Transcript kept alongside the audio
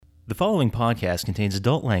The following podcast contains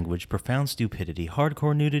adult language, profound stupidity,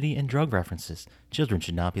 hardcore nudity, and drug references. Children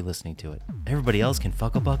should not be listening to it. Everybody else can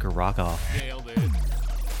fuck a buck or rock off. Nailed it.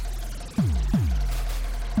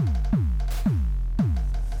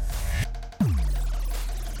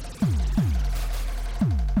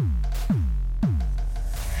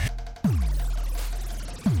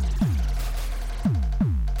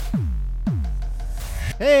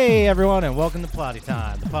 Hey everyone, and welcome to Plotty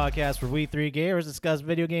Time, the podcast where we three gamers discuss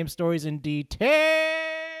video game stories in detail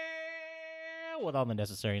with all the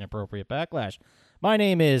necessary and appropriate backlash. My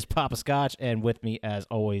name is Papa Scotch, and with me, as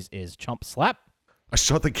always, is Chump Slap. I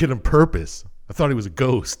shot the kid on purpose. I thought he was a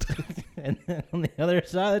ghost. And then on the other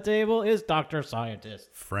side of the table is Dr. Scientist.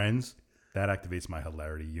 Friends, that activates my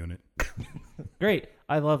hilarity unit. Great.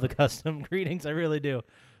 I love the custom greetings. I really do.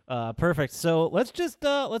 Perfect. So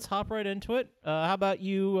let's hop right into it. How about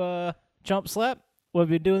you, Chump Slap? What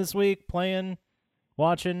have you been doing this week? Playing,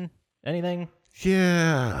 watching, anything?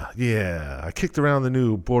 Yeah. I kicked around the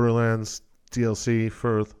new Borderlands DLC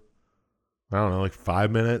for, I don't know, like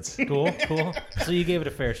 5 minutes. Cool. So you gave it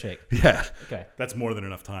a fair shake. Yeah. Okay. That's more than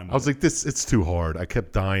enough time. I was like, it's too hard. I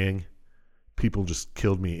kept dying. People just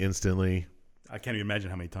killed me instantly. I can't even imagine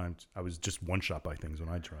how many times I was just one shot by things when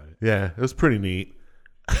I tried it. Yeah, it was pretty neat.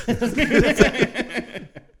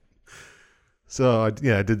 So I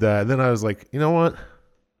did that, and then I was like, you know what?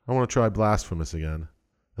 I want to try Blasphemous again,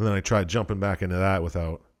 and then I tried jumping back into that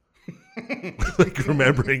without like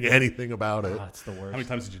remembering anything about it. Oh, it's the worst. How many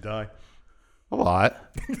times did you die? A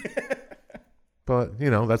lot, but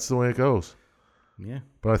that's the way it goes. Yeah.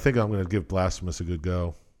 But I think I'm going to give Blasphemous a good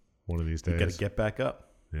go one of these days. You got to get back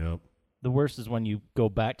up. Yep. The worst is when you go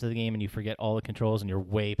back to the game and you forget all the controls and you're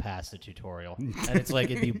way past the tutorial. And it's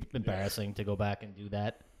like, it'd be embarrassing to go back and do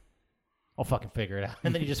that. I'll fucking figure it out.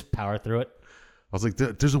 And then you just power through it. I was like,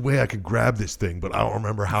 there's a way I could grab this thing, but I don't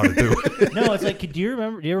remember how to do it. No, it's like, do you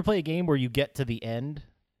ever play a game where you get to the end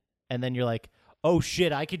and then you're like, oh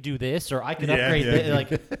shit, I could do this or I could upgrade this?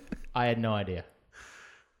 Like, I had no idea.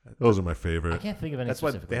 Those are my I favorite. can't think of any That's why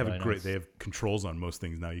specifically. they have but I a know great. it's- They have controls on most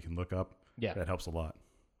things now. You can look up. Yeah. That helps a lot.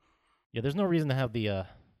 Yeah, there's no reason to have the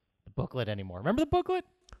booklet anymore. Remember the booklet?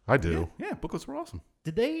 I do. Yeah, booklets were awesome.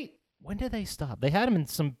 When did they stop? They had them in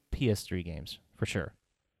some PS3 games, for sure.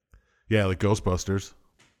 Yeah, like Ghostbusters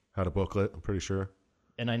had a booklet, I'm pretty sure.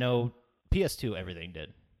 And I know PS2 everything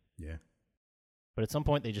did. Yeah. But at some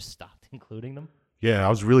point they just stopped including them. Yeah, I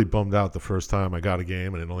was really bummed out the first time I got a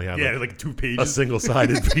game and it only had Yeah, like like 2 a pages.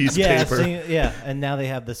 single-sided piece of paper. And now they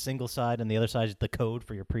have the single side and the other side is the code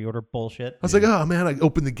for your pre-order bullshit. I was like, oh man, I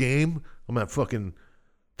opened the game. I'm at fucking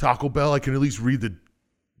Taco Bell. I can at least read the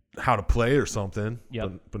how to play or something.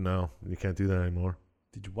 Yep. But no, you can't do that anymore.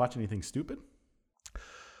 Did you watch anything stupid?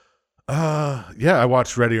 Yeah, I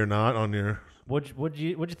watched Ready or Not on your. What'd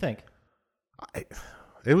you think?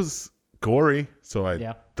 It was gory, so I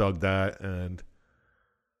Yeah. dug that, and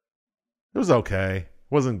it was okay.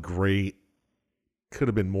 Wasn't great. Could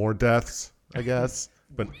have been more deaths, I guess.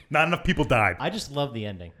 But Not enough people died. I just love the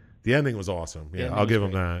ending. the ending was awesome. The Yeah, ending I'll was give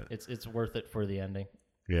them great. that. It's worth it for the ending.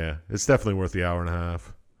 Yeah, it's definitely worth the hour and a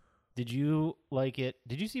half. Did you like it?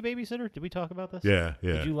 Did you see Babysitter? Did we talk about this? Yeah.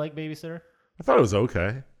 Did you like Babysitter? I thought it was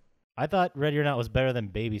okay. I thought Ready or Not was better than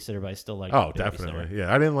Babysitter, but I still like. Oh, Babysitter. definitely.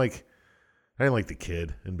 Yeah, I didn't like the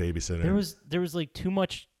kid in Babysitter. There was like too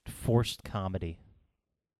much forced comedy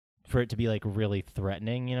for it to be like really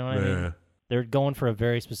threatening. You know what I mean? Yeah. They're going for a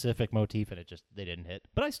very specific motif, and they didn't hit.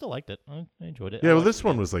 But I still liked it. I enjoyed it. Yeah, I well, watched this it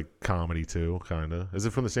one again. was like comedy too, kind of. Is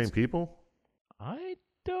it from the same people? I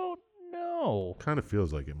don't know. Kind of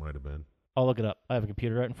feels like it might have been. I'll look it up. I have a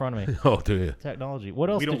computer right in front of me. Oh, do you? Technology. What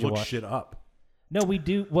else We don't did you look watch? shit up. No, we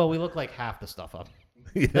do. Well, we look like half the stuff up.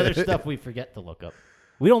 Yeah. The other stuff we forget to look up.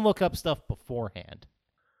 We don't look up stuff beforehand.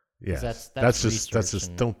 Yes. that's just research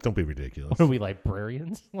and- don't be ridiculous. What are we,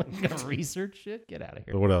 librarians? Like, gonna research shit? Get out of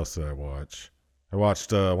here. But what else did I watch? I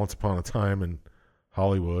watched Once Upon a Time in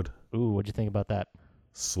Hollywood. Ooh, what'd you think about that?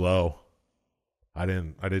 Slow. I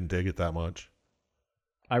didn't dig it that much.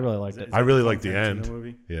 I really liked it. I really liked the Tarantino end.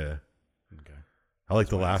 movie? Yeah. Okay. I like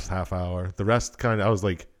the last half hour. The rest I was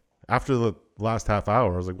like, after the last half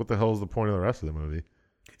hour, I was like, what the hell is the point of the rest of the movie?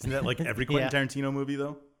 Isn't that like every Quentin Yeah. Tarantino movie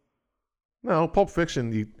though? No, Pulp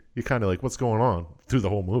Fiction, you kind of like, what's going on through the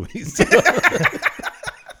whole movie?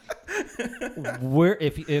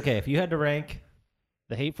 If you had to rank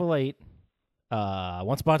The Hateful Eight,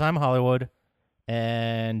 Once Upon a Time in Hollywood,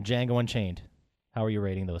 and Django Unchained, how are you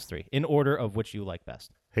rating those three in order of which you like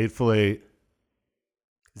best? Hateful Eight,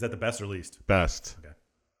 Is that the best or least? best. Okay.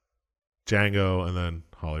 Django, and then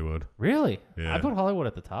Hollywood. Really? Yeah. I put Hollywood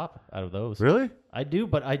at the top out of those. Really? I do,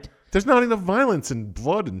 but There's not enough violence and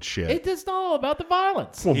blood and shit. It is not all about the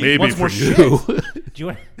violence. well, He maybe wants for more you. Do you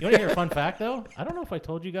want to hear a fun fact, though? I don't know if I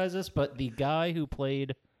told you guys this, but the guy who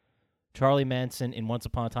played Charlie Manson in Once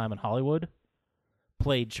Upon a Time in Hollywood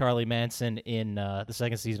played Charlie Manson in the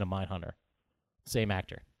second season of Mindhunter. Same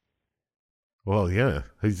actor. Well, yeah,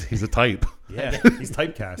 he's a type. Yeah, he's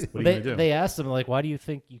typecast. What are you going to do? They asked him, like, why do you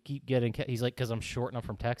think you keep getting... He's like, because I'm short and I'm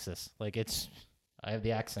from Texas. Like, I have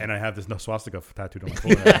the accent. And I have this no swastika tattooed on my Yeah,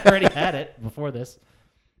 forehead. I already had it before this.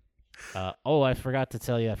 I forgot to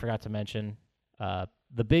tell you. I forgot to mention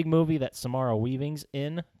the big movie that Samara Weaving's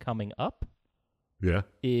in coming up Yeah.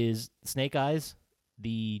 is Snake Eyes,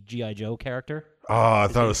 the G.I. Joe character. Oh, I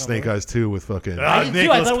thought it he was Snake somewhere? Eyes too with fucking. Ah, I did too.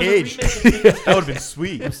 I Nicolas thought it was a Cage. remake of Snake Eyes. That would have been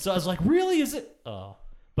sweet. So I was like, really? Is it? Oh,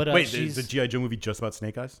 but Wait, she's is the G.I. Joe movie just about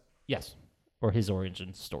Snake Eyes? yes, or his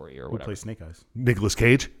origin story or Who whatever. plays Snake Eyes? Nicolas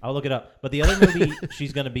Cage. I'll look it up. But the other movie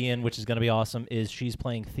she's going to be in, which is going to be awesome, is she's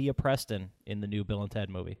playing Thea Preston in the new Bill and Ted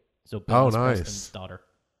movie. So Bill Oh, is nice. Preston's daughter.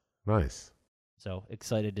 Nice. So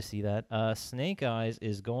excited to see that. Snake Eyes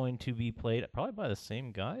is going to be played probably by the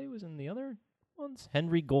same guy who was in the other ones,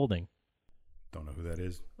 Henry Golding. Don't know who that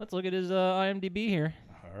is. Let's look at his IMDb here.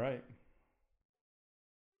 All right.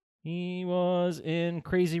 He was in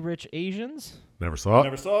Crazy Rich Asians, Never saw it.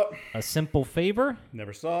 Never saw it. A Simple Favor.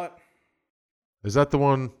 Never saw it. Is that the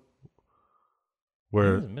one He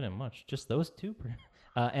where? hasn't been in much. Just those two.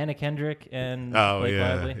 Anna Kendrick and Oh, Blake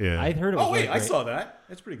yeah, Lively. yeah. I heard it was Oh, wait, really I great. saw that.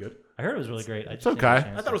 That's pretty good. I heard it was really great. I It's just didn't get a okay.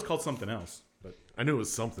 chance I thought it was called something else. But I knew it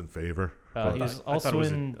was something favor. to- he was I thought also it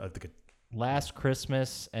was in like Last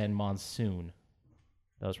Christmas and Monsoon.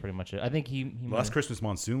 That was pretty much it. I think he might Last have- Christmas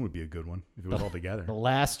Monsoon would be a good one if it was all together. The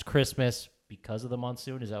Last Christmas because of the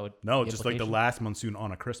monsoon. Is that what? No, the just like the implication? last monsoon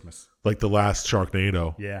on a Christmas. Like the last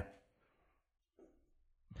Sharknado. Yeah.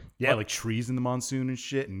 Yeah, like trees in the monsoon and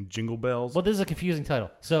shit and jingle bells. Well, this is a confusing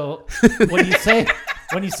title. So when you say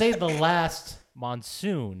the last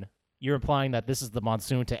monsoon, you're implying that this is the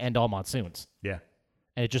monsoon to end all monsoons, Yeah.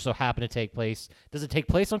 and it just so happened to take place. Does it take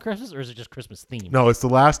place on Christmas, or is it just Christmas themed? No, it's the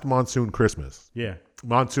last monsoon Christmas. Yeah.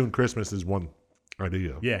 Monsoon Christmas is one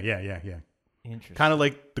idea. Yeah. Interesting. Kind of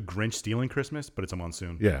like the Grinch stealing Christmas, but it's a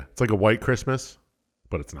monsoon. Yeah, it's like a white Christmas,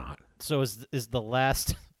 but it's not. So is the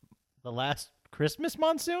last Christmas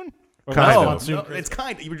monsoon? Or Kind last of. monsoon No, Christmas? it's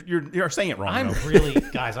kind of, you're saying it wrong. I'm though. really,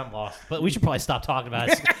 guys, I'm lost. But we should probably stop talking about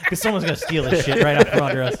it because someone's gonna steal this shit right out from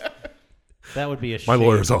under us. That would be a My shame.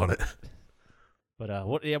 lawyer's on it. But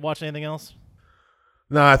what? Yeah, watch anything else?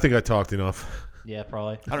 No, I think I talked enough. Yeah,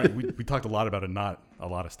 probably. I don't know. We talked a lot about it, not a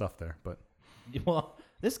lot of stuff there, but Well,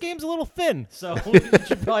 this game's a little thin, so we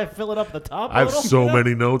should probably fill it up at the top. I have so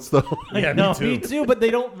many notes though. Yeah, No, me too. but they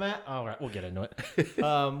don't matter. All right, we'll get into it.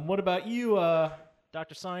 What about you,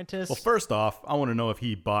 Dr. Scientist? well, first off, I want to know if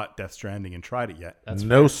he bought Death Stranding and tried it yet.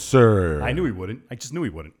 No, sir. I knew he wouldn't. I just knew he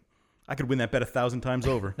wouldn't. I could win that bet 1,000 times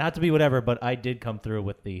over. Not to be whatever, but I did come through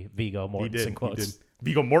with the Vigo He Mortensen did. He quotes. did.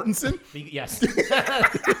 Viggo Mortensen? Yes.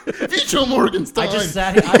 Viggo Mortensen. I just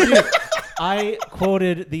sat here. I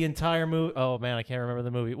quoted the entire movie. Oh man, I can't remember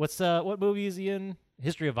the movie. What movie is he in?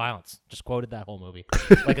 History of Violence. Just quoted that whole movie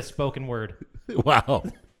like a spoken word. Wow.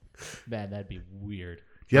 Man, that'd be weird.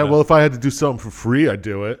 Yeah, well, if I had to do something for free, I'd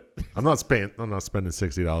do it. I'm not spending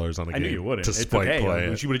 $60 on a I game knew you wouldn't. to It's spite okay. play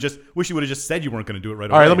Wish it. you would have just said you weren't going to do it right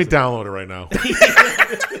All away. right, let me So- download it right now.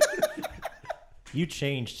 You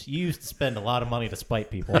changed. You used to spend a lot of money to spite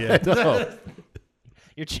people. Yeah. No.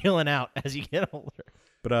 You're chilling out as you get older.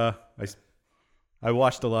 But I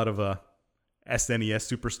watched a lot of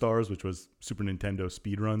SNES Superstars, which was Super Nintendo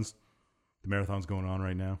speedruns. The marathon's going on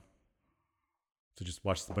right now. So just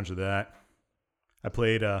watched a bunch of that. I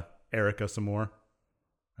played Erica some more.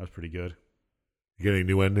 That was pretty good. You get any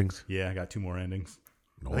new endings? Yeah, I got 2 more endings.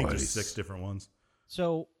 I think there's Nice. 6 different ones.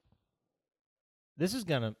 So this is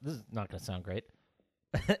not gonna sound great,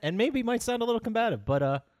 and maybe might sound a little combative.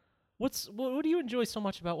 But what do you enjoy so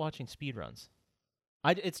much about watching speedruns?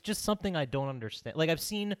 It's just something I don't understand. Like I've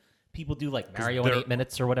seen people do like Mario in they're- 8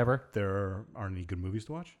 minutes or whatever. There aren't any good movies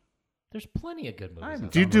to watch? There's plenty of good movies. haven't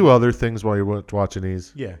out Do you there. do other things while you're watching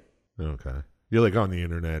these? Yeah. Okay. You're like on the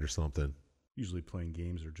internet or something. Usually playing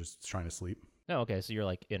games or just trying to sleep. Oh, okay. So you're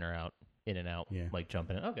like in and out, Yeah. like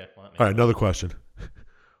jumping in. Okay. Well, that makes All right, another question.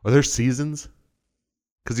 Are there seasons?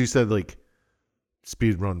 Because you said like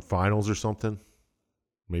speedrun finals or something.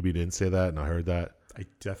 Maybe you didn't say that, and I heard that. I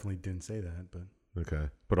definitely didn't say that, but Okay.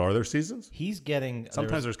 But are there seasons? He's getting.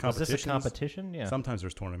 Sometimes there's Was this a competitions. competition? Yeah. sometimes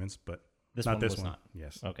there's tournaments, but This not one this was one. not.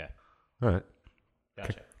 Yes. Okay. All right.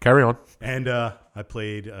 Gotcha. Carry on. And I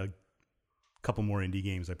played a couple more indie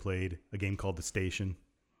games. I played a game called The Station,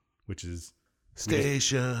 which is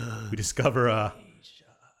Station. we discover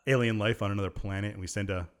alien life on another planet, and we send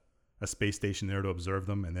a space station there to observe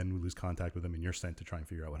them, and then we lose contact with them, and you're sent to try and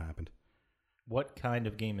figure out what happened. What kind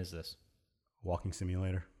of game is this? Walking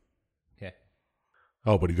simulator. Okay.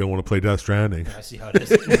 Oh, but you don't want to play Death Stranding. I see how it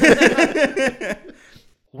is.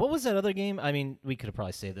 What was that other game? I mean, we could have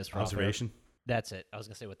probably saved this for Observation. That's it. I was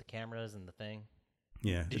going to say with the cameras and the thing.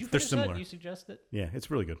 Yeah, Did you they're finish similar. that? You suggested? Yeah, it's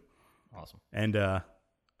really good. Awesome. And I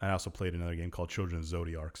also played another game called Children of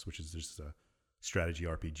Zodiacs, which is just a strategy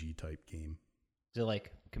RPG type game. Is it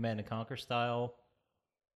like Command and Conquer style?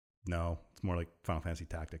 No, it's more like Final Fantasy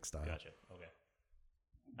Tactics style. Gotcha. Okay.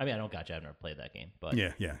 I mean, I don't gotcha. I've never played that game, but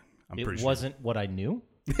Yeah, I'm it pretty wasn't what I knew.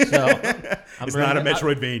 So It's not a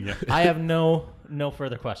Metroidvania. I have no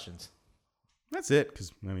further questions. That's it,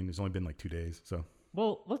 because I mean, it's only been like 2 days, so.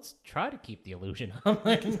 Well, let's try to keep the illusion.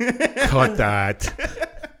 Cut that.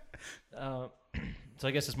 So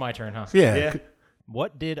I guess it's my turn, huh? Yeah.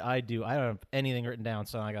 What did I do? I don't have anything written down,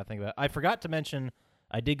 so I got to think about it. I forgot to mention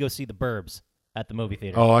I did go see The Burbs at the movie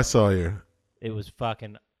theater. Oh, I saw you. It was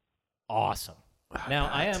fucking awesome.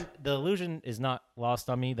 Now, the illusion is not lost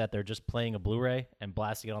on me that they're just playing a Blu-ray and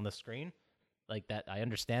blasting it on the screen. Like that, I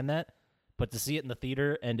understand that. But to see it in the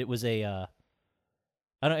theater, and it was a, I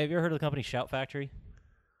don't know, have you ever heard of the company Shout Factory?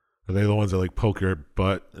 Are they the ones that like poke your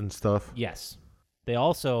butt and stuff? Yes. They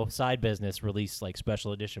also, side business, released like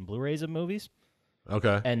special edition Blu-rays of movies.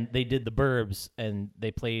 Okay. And they did The Burbs, and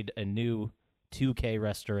they played a new 2K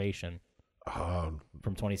restoration from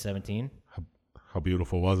 2017. How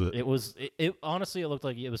beautiful was it? It was, it honestly, it looked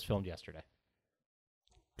like it was filmed yesterday.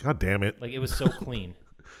 God damn it. Like, it was so clean.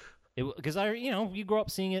 Because you grow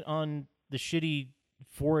up seeing it on the shitty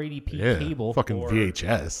 480p cable. Fucking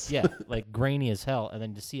VHS. Yeah, like grainy as hell. And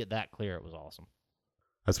then to see it that clear, it was awesome.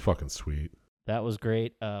 That's fucking sweet. That was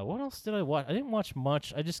great. What else did I watch? I didn't watch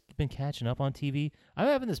much. I just been catching up on TV. I'm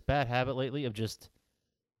having this bad habit lately of just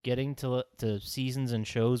getting to seasons and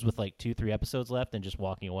shows with like 2-3 episodes left and just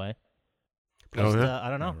walking away. Oh, yeah? I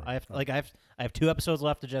don't know. I have 2 episodes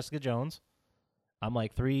left of Jessica Jones. I'm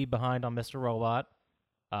like 3 behind on Mr. Robot.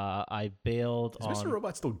 I bailed Is on... Mr.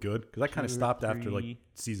 Robot still good? Because I kind of 2 or stopped after 3. like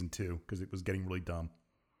season 2 because it was getting really dumb.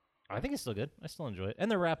 I think it's still good. I still enjoy it. And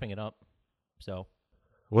they're wrapping it up. So,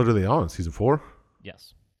 What are they on? Season 4?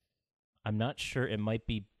 yes. I'm not sure. It might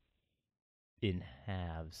be in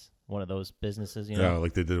halves. One of those businesses, Yeah,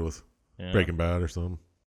 like they did with Yeah, Breaking Bad or something.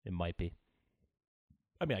 It might be.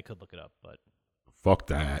 I mean, I could look it up, but... Fuck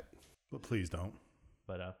that. But please don't.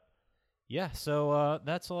 Yeah, so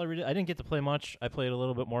that's all I really... I didn't get to play much. I played a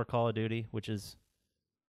little bit more Call of Duty, which is...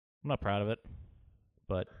 I'm not proud of it,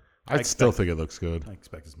 but... I still think it looks good. I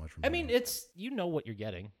expect as much from I him. mean, it's... You know what you're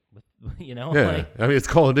getting, with Yeah. like... I mean, it's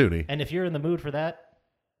Call of Duty. And if you're in the mood for that,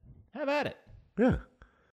 have at it. Yeah.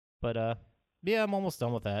 But, yeah, I'm almost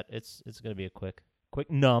done with that. It's going to be a quick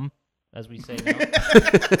numb, as we say now.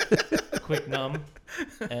 Quick numb.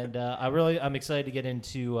 And I'm excited to get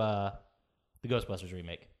into the Ghostbusters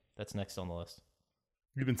remake. That's next on the list.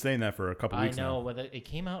 You've been saying that for a couple weeks I know, now. but it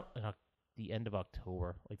came out the end of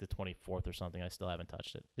October, like the 24th or something. I still haven't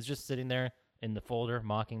touched it. It's just sitting there in the folder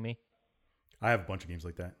mocking me. I have a bunch of games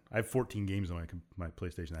like that. I have 14 games on my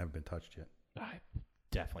PlayStation that haven't been touched yet. I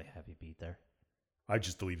definitely have you beat there. I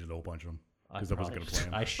just deleted a whole bunch of them because I wasn't going to play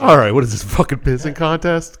them. I should. All right, what is this fucking pissing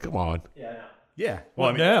contest? Come on. Yeah. Yeah. Well,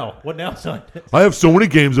 I mean, now? What now, son? I have so many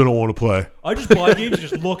games I don't want to play. I just buy games and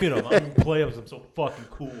just look at them. I don't play them because I'm so fucking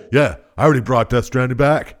cool. Yeah, I already brought Death Stranding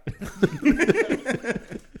back. Didn't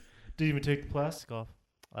even take the plastic off.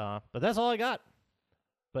 But that's all I got.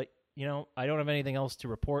 But, I don't have anything else to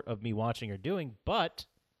report of me watching or doing, but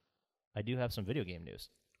I do have some video game news.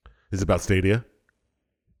 Is it about Stadia?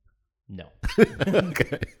 No.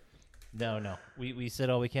 Okay. No. We said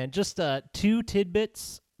all we can. Just 2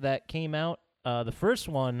 tidbits that came out. The first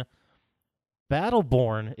one,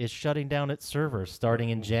 Battleborn is shutting down its servers starting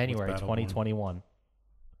in January Battleborn? 2021.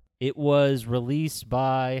 It was released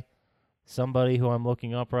by somebody who I'm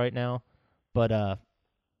looking up right now, but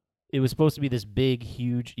it was supposed to be this big,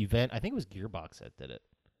 huge event. I think it was Gearbox that did it.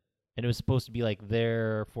 And it was supposed to be like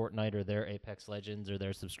their Fortnite or their Apex Legends or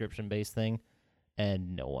their subscription-based thing,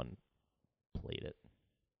 and no one played it.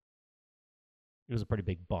 It was a pretty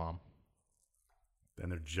big bomb.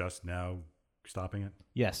 and they're just now stopping it.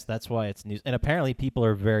 Yes, that's why it's news. And apparently people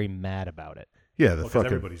are very mad about it. Yeah, the Well, 'cause fucking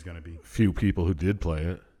everybody's going to be. few people who did play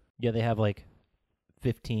it. Yeah, they have like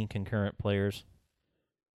 15 concurrent players.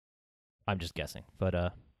 I'm just guessing. But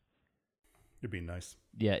It'd be nice.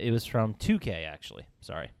 yeah, it was from 2K actually.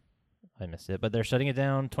 Sorry. I missed it. But they're shutting it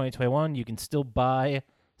down 2021. You can still buy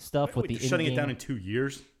stuff with Wait, the they're shutting it in-game- down in 2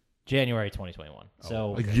 years. January 2021.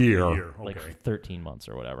 So A year. Okay. like 13 months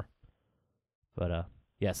or whatever. But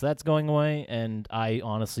Yes, that's going away, and I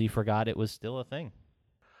honestly forgot it was still a thing.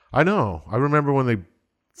 I know. I remember when they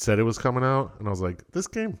said it was coming out, and I was like, this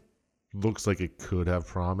game looks like it could have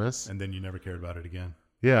promise. And then you never cared about it again.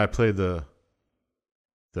 Yeah, I played the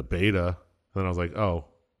beta, and then I was like, oh,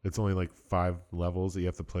 it's only like 5 levels that you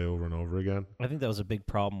have to play over and over again. I think that was a big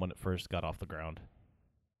problem when it first got off the ground.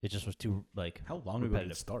 It just was too How long ago did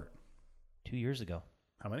repetitive. it start? 2 years ago.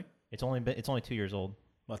 How many? It's only 2 years old.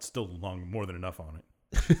 Well, that's still more than enough on it.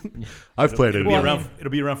 I've played it. It'll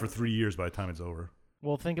be around for 3 years by the time it's over.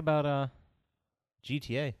 Well, think about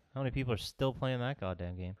GTA. How many people are still playing that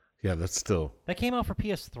goddamn game? Yeah, that's still. That came out for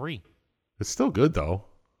PS3. It's still good though.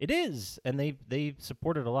 It is, and they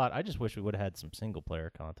support it a lot. I just wish we would have had some single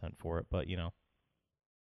player content for it, but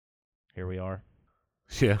here we are.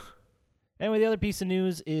 Yeah. Anyway, the other piece of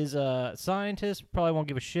news is scientists probably won't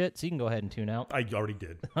give a shit, so you can go ahead and tune out. I already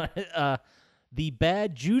did. The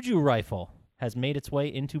Bad Juju rifle has made its way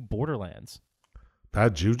into Borderlands.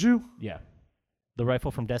 Bad Juju? Yeah. The rifle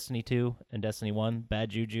from Destiny 2 and Destiny 1, Bad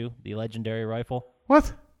Juju, the legendary rifle,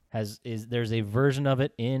 What? there's a version of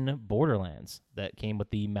it in Borderlands that came with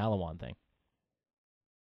the Malawan thing.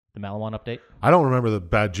 The Malawan update. I don't remember the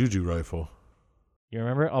Bad Juju rifle. You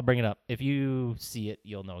remember it? I'll bring it up. If you see it,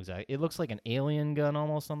 you'll know exactly. It looks like an alien gun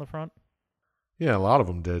almost on the front. Yeah, a lot of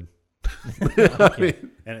them did. Okay.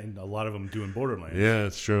 And a lot of them do in Borderlands. Yeah,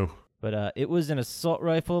 it's true. But it was an assault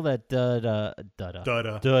rifle that Da-da. da-da.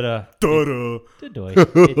 Da-da.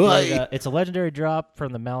 It's a legendary drop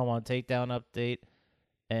from the Malawan takedown update,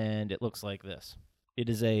 and it looks like this. It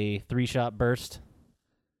is a 3-shot burst,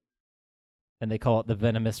 and they call it the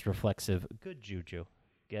Venomous Reflexive Good Juju.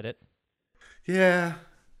 Get it? Yeah.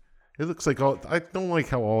 It looks like I don't like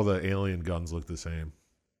how all the alien guns look the same.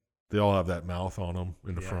 They all have that mouth on them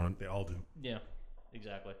in the front. They all do. Yeah,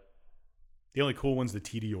 exactly. The only cool one's the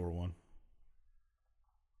Tediore one.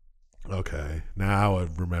 Okay. Now I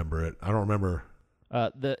remember it. I don't remember.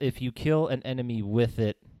 If you kill an enemy with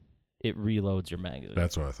it, it reloads your magazine.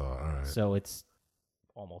 That's what I thought. All right. So it's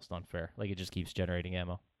almost unfair. Like, it just keeps generating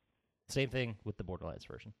ammo. Same thing with the Borderlands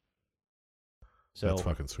version. So That's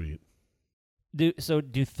fucking sweet. do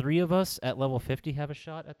 3 of us at level 50 have a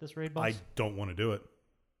shot at this raid boss? I don't want to do it.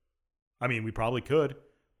 I mean, we probably could,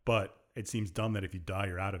 but it seems dumb that if you die,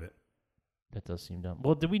 you're out of it. That does seem dumb.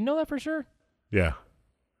 Well, did we know that for sure? Yeah.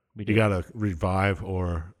 We You got to revive,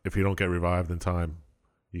 or if you don't get revived in time,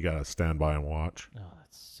 you got to stand by and watch. Oh,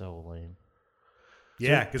 that's so lame.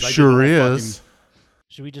 Yeah, because Sure is.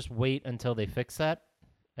 Should we just wait until they fix that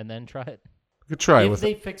and then try it? We could try it If with.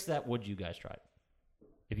 they fix that, would you guys try it?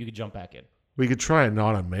 If you could jump back in. We could try it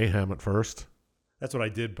not on Mayhem at first. That's what I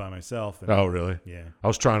did by myself. And Oh, really? yeah. I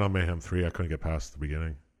was trying on Mayhem 3. I couldn't get past the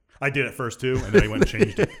beginning. I did it first too, and then I went and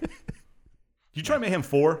changed it. Did you try Mayhem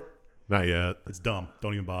 4? Not yet. It's dumb.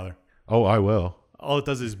 Don't even bother. Oh, I will. All it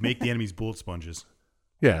does is make the enemies bullet sponges.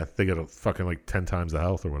 Yeah, they get a fucking like 10 times the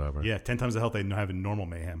health or whatever. Yeah, 10 times the health they have in normal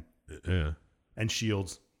Mayhem. Yeah. And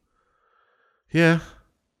shields. Yeah.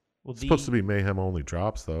 Well, It's supposed to be Mayhem only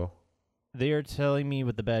drops, though. They are telling me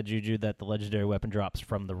with the Bad Juju that the legendary weapon drops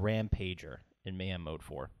from the Rampager in Mayhem Mode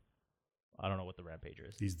 4. I don't know what the Rampager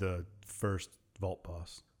is. He's the first vault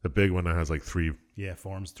boss. The big one that has like 3. Yeah,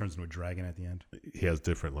 forms, turns into a dragon at the end. He has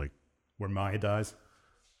different, like. Where Maya dies.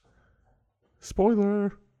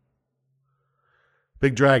 Spoiler.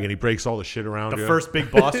 Big dragon. He breaks all the shit around The you. first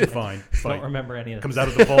big boss you find. Don't remember any of Comes this. out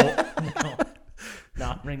of the vault. No.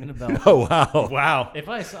 Not ringing a bell. Oh, wow. Wow. If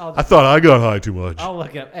I saw, I thought I got high too much. I'll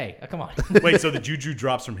look up. Hey, come on. Wait, so the Juju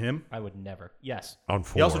drops from him? I would never. Yes. On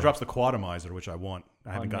 4. He also drops the Quatomizer, which I want.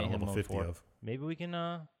 I haven't On gotten Mayhem level Mode 50 4. of. Maybe we can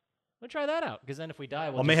we'll try that out. Because then if we die,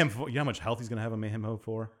 we'll Well, just, Mayhem 4, you know how much health he's going to have on Mayhem Mode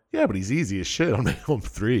 4? Yeah, but he's easy as shit on Mayhem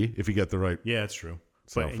 3 if you get the right. Yeah, that's true.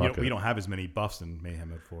 So But fuck you it. don't have as many buffs in Mayhem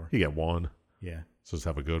Mode 4. You get 1. Yeah. So just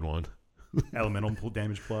have a good one Elemental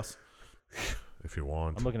damage plus. if you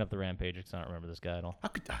want. I'm looking up the Rampager because I don't remember this guy at all. How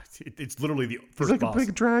could, it's literally the He's first like boss. a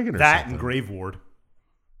big dragon or That something. and Grave Ward.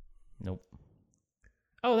 Nope.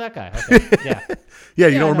 Oh, that guy. Okay. Yeah. Yeah, you Yeah,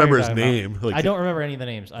 I don't know remember what his you're talking name. Like, I don't remember any of the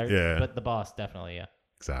names. Yeah. But the boss, definitely, yeah.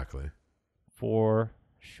 Exactly. For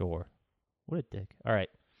sure. What a dick. All right.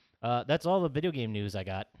 That's all the video game news I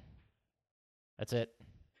got. That's it.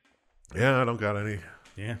 Yeah, I don't got any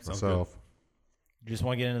Yeah, sounds myself. You just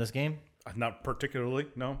want to get into this game? good. Not particularly,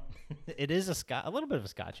 no. It is a little bit of a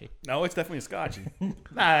scotchy. No, it's definitely a Scotchy.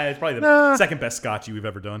 It's probably the second best Scotchy we've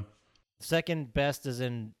ever done. Second best is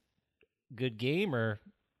in good game or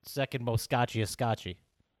second most scotchiest scotchy?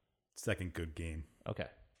 Second good game. Okay.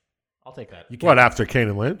 I'll take that. You What, after Kane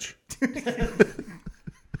and Lynch?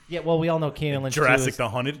 Yeah, well, we all know Kane and Lynch 2 Jurassic is the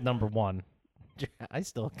Hunted. number 1. I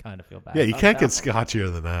still kind of feel bad. Yeah, you about can't that get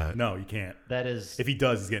scotchier than that. No, you can't. That is If he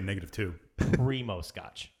does, he's getting -2. primo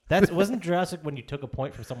scotch. That wasn't Jurassic when you took a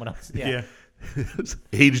point from someone else. Yeah. It's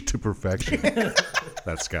aged to perfection.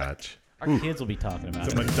 That scotch. Our kids will be talking about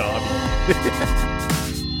It's it. a Mondavi.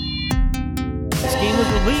 This game was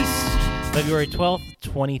released February 12th,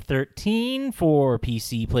 2013 for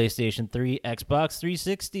PC, PlayStation 3, Xbox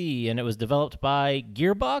 360, and it was developed by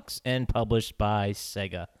Gearbox and published by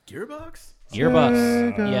Sega. Gearbox?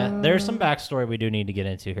 Gearbox. Yeah, there's some backstory we do need to get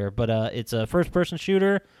into here, but it's a first-person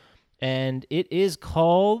shooter, and it is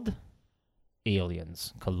called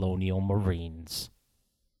Aliens, Colonial Marines.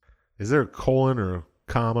 Is there a colon or a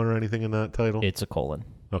comma or anything in that title? It's a colon.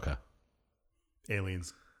 Okay.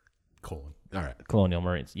 Aliens, : All right. Colonial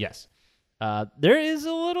Marines, yes. There is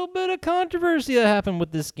a little bit of controversy that happened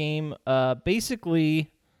with this game.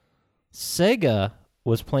 Basically, Sega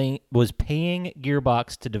was paying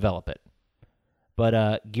Gearbox to develop it. But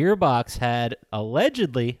Gearbox had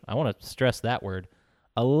allegedly, I want to stress that word,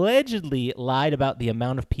 allegedly lied about the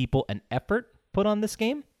amount of people and effort put on this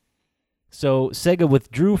game. So Sega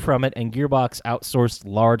withdrew from it, and Gearbox outsourced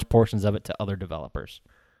large portions of it to other developers.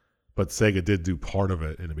 But Sega did do part of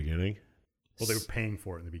it in the beginning. Well, they were paying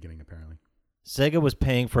for it in the beginning, apparently. Sega was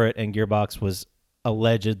paying for it, and Gearbox was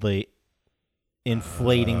allegedly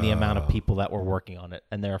inflating the amount of people that were working on it,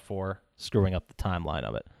 and therefore screwing up the timeline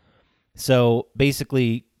of it. So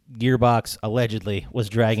basically, Gearbox allegedly was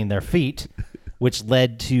dragging their feet, which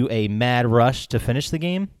led to a mad rush to finish the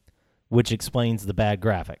game, which explains the bad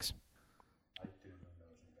graphics.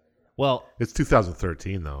 Well, It's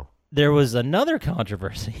 2013, though. there was another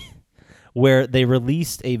controversy where they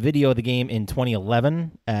released a video of the game in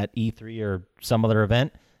 2011 at E3 or some other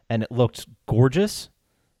event, and it looked gorgeous.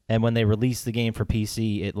 And when they released the game for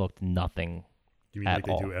PC, it looked nothing. Do you mean At like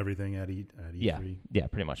they all. do everything at E3? Yeah,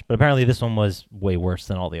 pretty much. But apparently this one was way worse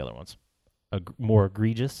than all the other ones. More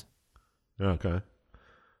egregious. Okay.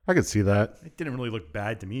 I could see that. It didn't really look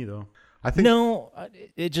bad to me, though. I think No,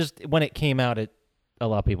 it just, when it came out, a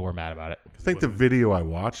lot of people were mad about it. I think the video I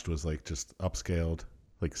watched was like just upscaled,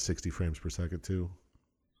 like 60 frames per second too.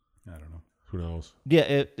 I don't know. Who knows? Yeah,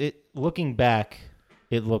 it looking back,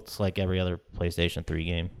 it looks like every other PlayStation 3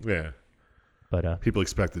 game. Yeah. But People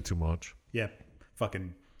expected too much. Yeah,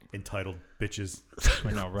 fucking entitled bitches.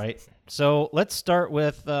 I know, right? So let's start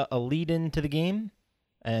with a lead into the game.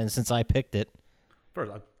 And since I picked it,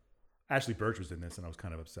 First, Ashley Birch was in this, and I was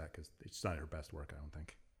kind of upset because it's not her best work, I don't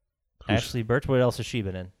think. Ashley Birch, what else has she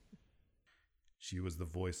been in? She was the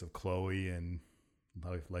voice of Chloe in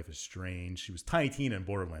Life is Strange. She was Tiny Tina in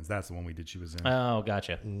Borderlands. That's the one we did she was in. Oh,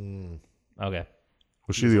 gotcha. Okay.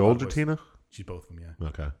 Was She she was the a lot of older voice. Tina? She's both of them, yeah.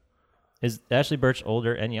 Okay. Is Ashley Birch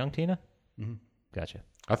older and young Tina? Mm-hmm. Gotcha.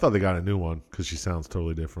 I thought they got a new one because she sounds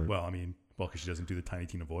totally different. Well, I mean, because she doesn't do the Tiny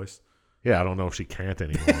Tina voice. Yeah, I don't know if she can't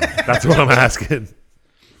anymore. That's what I'm asking.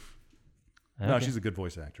 No, Okay. she's a good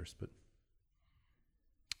voice actress. But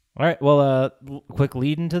All right. Well, quick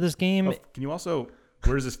lead into this game. oh, can you also,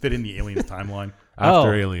 where does this fit in the Aliens timeline? After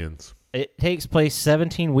Oh. Aliens. It takes place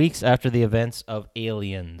 17 weeks after the events of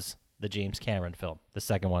Aliens, the James Cameron film, the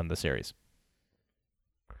second one in the series.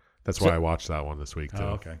 That's So- why I watched that one this week too. Oh,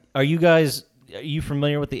 okay. Are you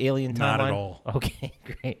familiar with the Alien timeline? Not at all. Okay,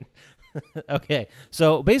 great. Okay,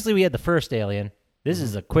 so basically we had the first Alien. This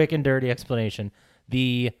is a quick and dirty explanation.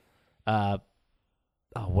 The,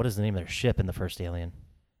 what is the name of their ship in the first Alien?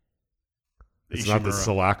 It's not the Ishimura.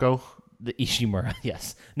 Sulaco? The Ishimura,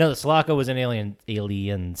 yes. No, the Sulaco was in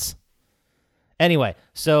Aliens. Anyway,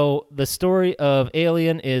 so the story of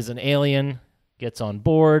Alien is an alien gets on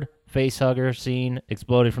board, face hugger scene,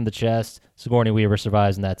 exploded from the chest, Sigourney Weaver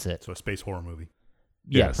survives, and that's it. So a space horror movie.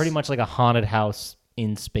 Yeah, Yes. pretty much like a haunted house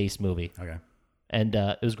in space movie. Okay. And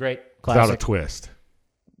it was great. Without a Classic. twist.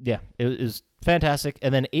 Yeah, it was fantastic.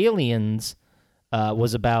 And then Aliens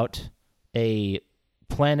was about a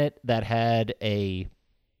planet that had a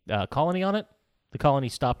colony on it. The colony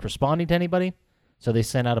stopped responding to anybody, so they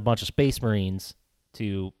sent out a bunch of space marines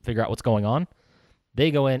to figure out what's going on. They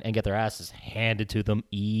go in and get their asses handed to them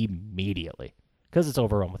immediately because it's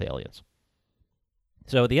overrun with aliens.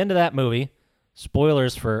 So at the end of that movie,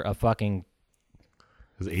 spoilers for a fucking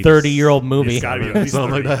 30-year-old movie. It's gotta be at least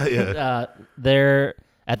Something like 30. that, yeah. They're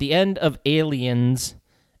at the end of Aliens,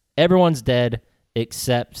 everyone's dead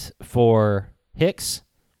except for Hicks,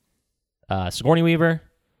 Sigourney Weaver,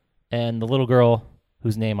 and the little girl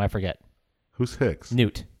whose name I forget. Who's Hicks?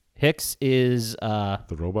 Newt. Hicks is The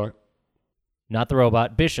robot? not the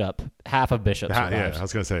robot. Bishop. Half of Bishop Yeah, survives. I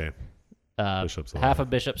was going to say. Bishop's Half alive. of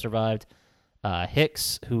Bishop survived.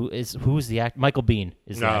 Hicks, who's the actor? Michael Biehn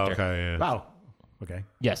is the Oh, actor. okay, yeah. Wow. Okay.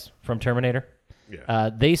 Yes, from Terminator. Yeah.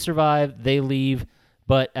 They survive. They leave.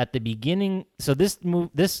 But at the beginning, so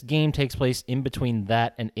this game takes place in between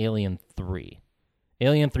that and Alien 3.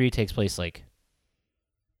 Alien 3 takes place like,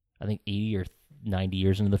 I think 80 or 90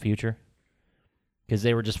 years into the future. Because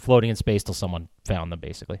they were just floating in space till someone found them,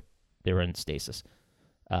 basically. They were in stasis.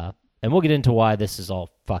 And we'll get into why this is all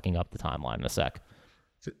fucking up the timeline in a sec.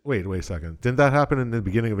 Wait a second. Didn't that happen in the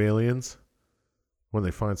beginning of Aliens? When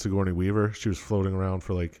they find Sigourney Weaver? She was floating around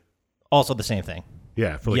for like... Also the same thing.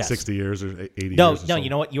 Yeah, for like Yes. 60 years or 80 years. No, or something. you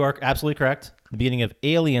know what? You are absolutely correct. The beginning of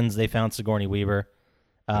Aliens, they found Sigourney Weaver,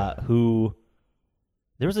 who...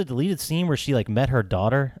 There was a deleted scene where she like met her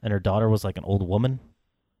daughter, and her daughter was like an old woman.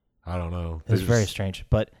 I don't know. It was very strange.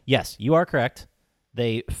 But yes, you are correct.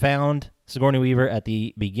 They found Sigourney Weaver at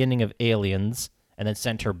the beginning of Aliens and then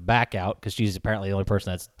sent her back out because she's apparently the only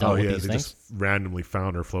person that's done with these they things. just randomly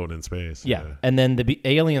found her floating in space. Yeah. And then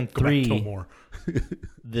Alien Go back, kill 3, more.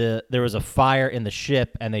 there was a fire in the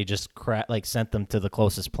ship and they just sent them to the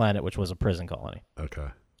closest planet, which was a prison colony. Okay.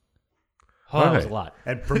 Oh, that was a Right. lot.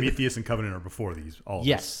 And Prometheus and Covenant are before these. All of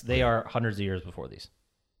Yes, they are hundreds of years before these.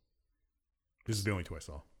 This is the only two I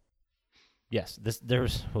saw. Yes,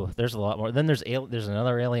 there's a lot more. Then there's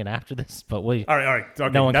another Alien after this, but All right. Okay,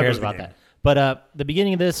 no one that cares goes the about game. that. But the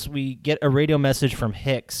beginning of this, we get a radio message from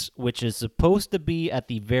Hicks, which is supposed to be at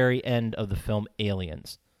the very end of the film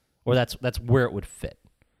Aliens, or that's where it would fit.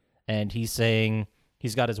 And he's saying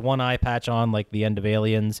he's got his one eye patch on, like the end of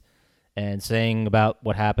Aliens, and saying about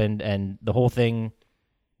what happened and the whole thing.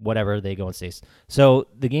 Whatever, they go in stasis. So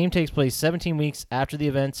the game takes place 17 weeks after the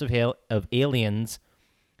events of Aliens,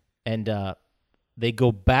 and they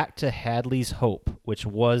go back to Hadley's Hope, which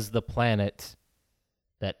was the planet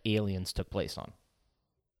that Aliens took place on.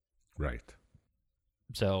 Right.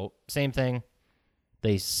 So, same thing.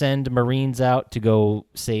 They send Marines out to go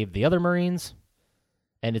save the other Marines,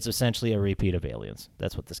 and it's essentially a repeat of Aliens.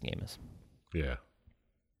 That's what this game is. Yeah.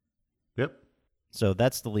 Yep. So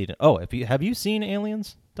that's the lead. Oh, have you seen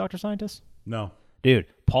Aliens, Dr. Scientist? No. Dude,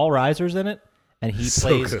 Paul Reiser's in it, and he So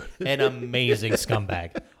plays good. an amazing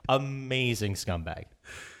scumbag. Amazing scumbag.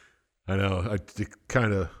 I know. It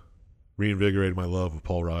kind of reinvigorated my love of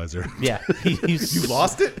Paul Reiser Yeah, he's You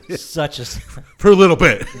lost it? such a for a little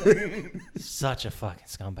bit. such a fucking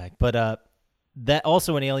scumbag. But that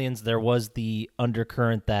also in Aliens there was the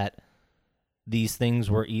undercurrent that these things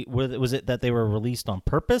were was it that they were released on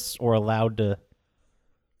purpose or allowed to?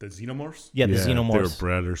 The Xenomorphs? Yeah, the They were Xenomorphs.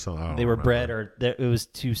 bred or something. I don't They were remember. bred, or it was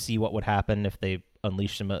to see what would happen if they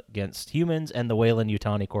unleashed them against humans. And the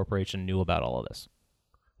Weyland-Yutani Corporation knew about all of this.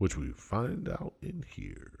 Which we find out in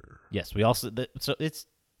here. Yes, we also. So it's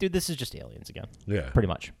this is just Aliens again, Yeah. pretty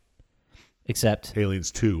much. Except Aliens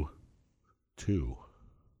 2.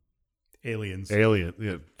 Aliens. Alien.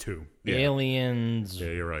 Yeah. 2. Yeah. Aliens Yeah,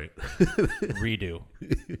 you're right. redo.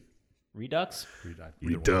 Redux Either one.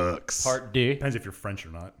 Redux. Part D. Depends if you're French or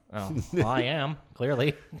not. Oh, well, I am clearly.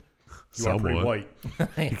 You are pretty Somewhat.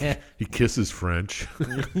 white. He kisses French.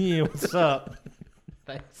 Yeah, what's up?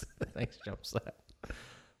 Thanks, Jump Slap.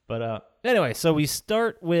 But anyway, so we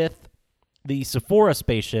start with the Sephora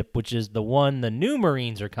spaceship, which is the one the new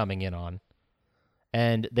Marines are coming in on,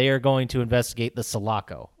 and they are going to investigate the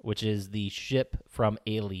Sulaco, which is the ship from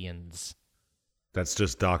Aliens. That's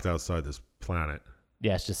just docked outside this planet.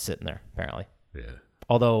 Yeah, it's just sitting there apparently. Yeah.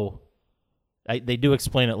 Although they do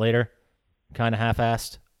explain it later, kind of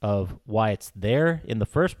half-assed, of why it's there in the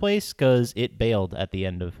first place, because it bailed at the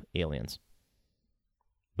end of Aliens.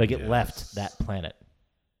 Like, it left that planet.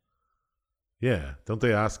 Yeah. Don't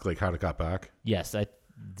they ask like how it got back? Yes, I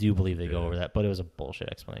do believe they go Yeah. over that, but it was a bullshit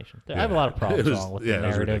explanation. I have a lot of problems It was- wrong with yeah, the it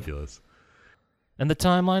was narrative ridiculous. and the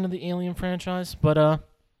timeline of the Alien franchise, but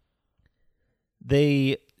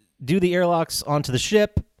they do the airlocks onto the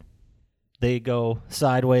ship. They go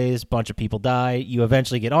sideways, bunch of people die. You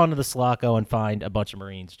eventually get onto the Sulaco and find a bunch of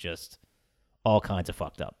Marines just all kinds of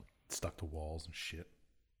fucked up. Stuck to walls and shit.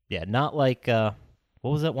 Yeah, not like, what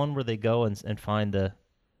was that one where they go and find the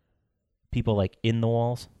people, like, in the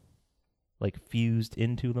walls? Like, fused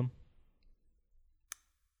into them?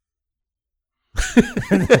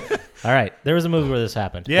 All right, there was a movie where this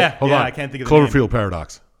happened. Yeah, Hold yeah, on. I can't think of the name. Cloverfield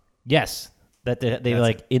Paradox. Yes, that they That's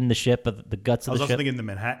like, in the ship, of the guts I of was the also ship. thinking the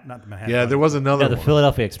Manhattan, not the Manhattan. Yeah, there was another No, the one.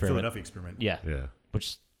 Philadelphia experiment. Philadelphia experiment. Yeah, Yeah. which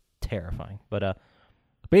is terrifying. But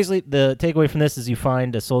basically, the takeaway from this is you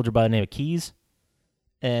find a soldier by the name of Keyes,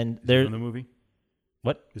 and Is he there. from the movie?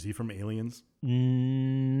 What? Is he from Aliens?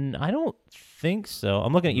 I don't think so.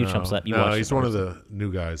 I'm looking at you, Chump Slap. You no, watched he's it one of first. the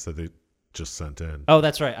new guys that they just sent in. Oh,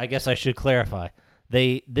 that's right. I guess I should clarify.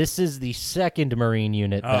 This is the second Marine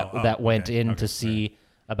unit that went in okay, to see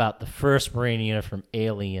about the first Marine unit from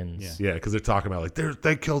Aliens. Yeah. Yeah, because they're talking about like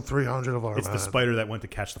they killed 300 of our It's men. the spider that went to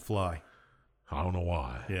catch the fly. I don't know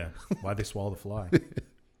why. Yeah. Why'd they swallow the fly?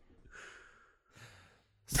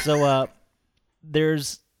 So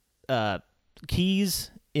there's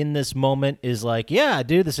Keys in this moment is like, yeah,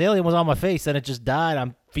 dude, this alien was on my face, then it just died.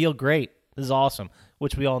 I feel great. This is awesome.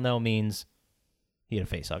 Which we all know means he had a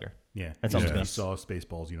face hugger. Yeah. That's You something you else. saw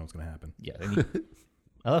Spaceballs, you know what's going to happen. Yeah. And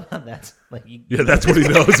I love how that's like Yeah, that's what he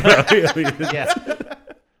knows about. yeah.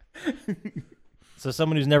 So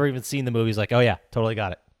someone who's never even seen the movie is like, oh yeah, totally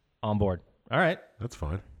got it. On board. All right. That's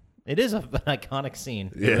fine. It is an iconic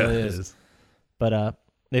scene. It Yeah, really it is. is. But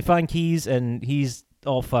they find Keys and he's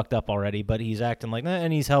all fucked up already, but he's acting like that,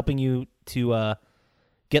 and he's helping you to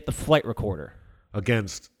get the flight recorder.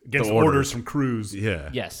 Against the orders from Cruz. Yeah.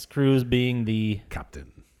 Yes, Cruz being the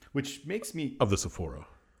Captain Which makes me... of the Sephora.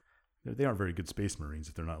 They aren't very good space marines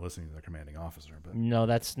if they're not listening to their commanding officer. But no,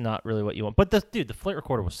 that's not really what you want. But the flight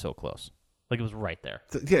recorder was so close, like it was right there.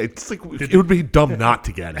 Yeah, it's like it would be dumb not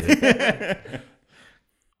to get it.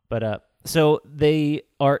 But so they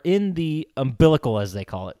are in the umbilical, as they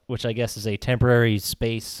call it, which I guess is a temporary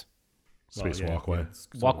space Space walkway. it's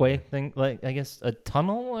sort of- walkway thing, like I guess a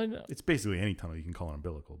tunnel. It's basically any tunnel you can call an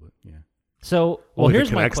umbilical, but yeah. So, well, Only if it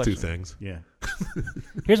here's my connects two question. things. Yeah.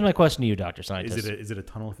 Here's my question to you, Dr. Scientist. Is it a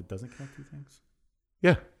tunnel if it doesn't connect two things?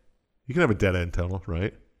 Yeah. You can have a dead end tunnel,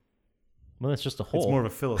 right? Well, it's just a hole. It's more of a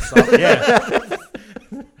philosophical. Yeah.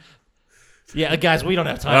 Yeah, guys, we don't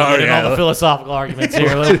have time Oh, to get into yeah. all the philosophical arguments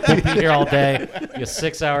here. We'll be here all day. Be a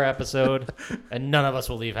 6-hour episode, and none of us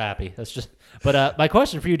will leave happy. That's just. But my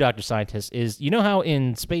question for you, Dr. Scientist, is: you know how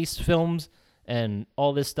in space films and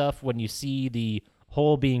all this stuff, when you see the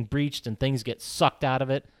hole being breached and things get sucked out of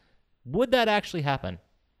it, would that actually happen?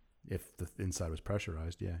 If the inside was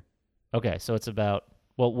pressurized, yeah. Okay, so it's about.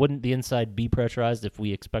 Well, wouldn't the inside be pressurized if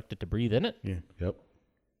we expect it to breathe in it? Yeah. Yep.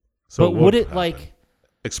 So But would it happen. like?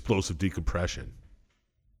 explosive decompression?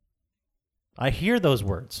 I hear those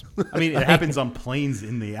words. I mean, it happens on planes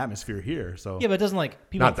in the atmosphere here, so Yeah, but it doesn't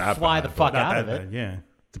like people Not that fly bad, the fuck but out not of that it. bad, yeah.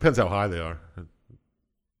 Depends how high they are.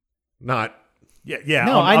 Not. Yeah.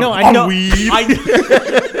 No, I know. on weed. You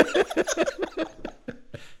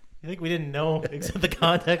think we didn't know the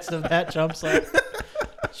context of that jump slap?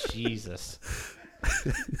 Jesus.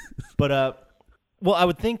 But well, I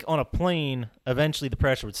would think on a plane, eventually the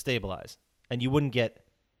pressure would stabilize, and you wouldn't get.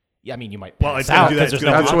 Yeah, I mean, you might Well, pass it's gonna out do that. because It's there's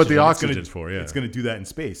no gonna- That's what the oxygen. oxygen's for. Yeah. It's going to do that in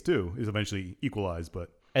space too. Is eventually equalize,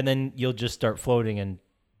 but And then you'll just start floating and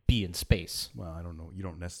be in space. well, I don't know. You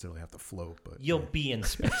don't necessarily have to float, but You'll be in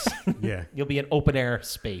space. yeah. You'll be in open air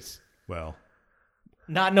space. Well,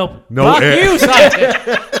 Not no. No Fuck air. you,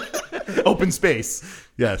 scientist. open space.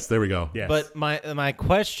 Yes. There we go. Yes. But my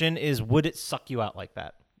question is, would it suck you out like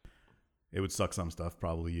that? it would suck some stuff.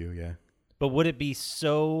 Probably you. Yeah. But would it be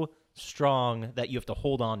so strong that you have to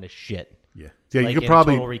hold on to shit? Yeah. Yeah. Like you in could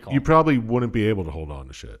Total Recall. you probably wouldn't be able to hold on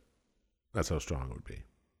to shit. That's how strong it would be.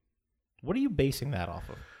 What are you basing that off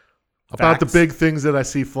of? About the Facts. big things that I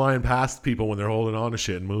see flying past people when they're holding on to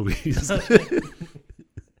shit in movies.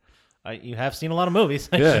 You have seen a lot of movies.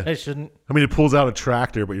 Yeah. I shouldn't. I mean, it pulls out a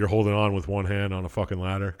tractor, but you're holding on with one hand on a fucking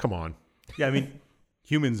ladder. Come on. Yeah. I mean,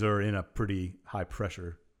 humans are in a pretty high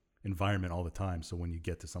pressure environment all the time. So when you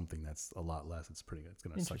get to something that's a lot less, it's going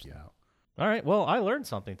to suck you out. All right. Well, I learned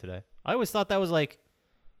something today. I always thought that was like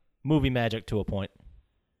movie magic to a point.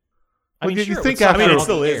 I Well, mean, you sure, it think would suck after- I mean, out it all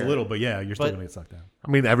still the is air. a little, but yeah, you're still But- going to get sucked out. I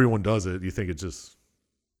mean, everyone does it. You think it just.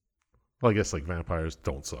 Well, I guess like vampires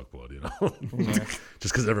don't suck blood, you know?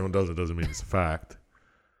 Just because everyone does it doesn't mean it's a fact.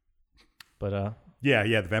 But Yeah.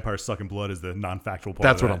 The vampire sucking blood is the non-factual part.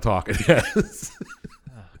 That's of what I'm that. talking. Yes.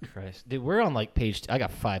 oh, Christ, dude, we're on like page. I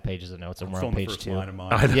got 5 pages of notes, and It's we're on on the page first 2. line of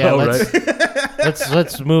mine. I know, Yeah, let's, right?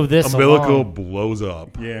 let's move this Umbilical along. blows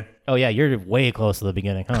up. Yeah. Oh yeah, you're way close to the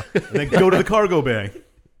beginning, huh? And then go to the cargo bay.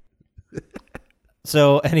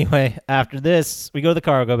 So anyway, after this, we go to the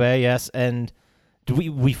cargo bay. Yes, and do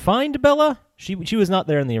we find Bella? She was not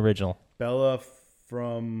there in the original. Bella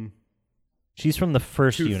from She's from the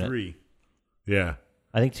first unit. 2-3. Yeah.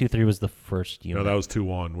 I think 2-3 was the first unit. No, that was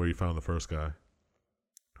 2-1 where you found the first guy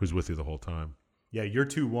who's with you the whole time. Yeah, you're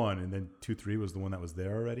 2-1, and then 2-3 was the one that was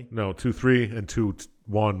there already. No, 2-3 and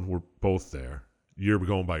 2-1 were both there. You're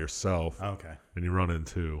going by yourself, Okay, and you run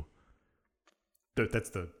into. that's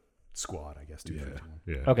the squad, I guess. 2-3, 2-1.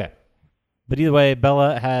 Yeah. Okay. But either way,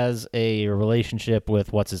 Bella has a relationship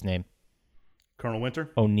with what's his name? Colonel Winter.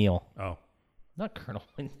 O'Neill. Oh, Not Colonel.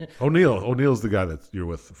 O'Neill's the guy that you're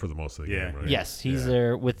with for the most of the Yeah. game, right? Yes, he's Yeah.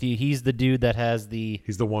 there with you. He's the dude that has the.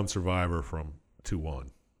 He's the one survivor from 2-1.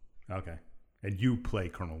 okay. And you play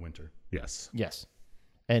Colonel Winter. Yes. Yes.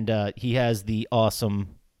 And he has the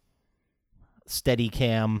awesome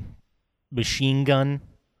Steadicam machine gun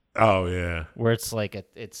Oh yeah, where it's like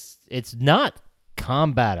it's not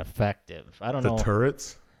combat effective. I don't the know.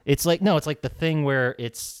 turrets. It's like no, it's like the thing where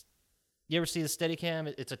it's. You ever see the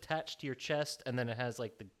Steadicam? It's attached to your chest, and then it has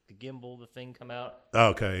like the gimbal, the thing come out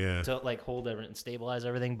Okay, yeah. to like hold everything and stabilize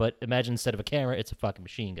everything. But imagine instead of a camera, it's a fucking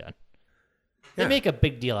machine gun. They Yeah. make a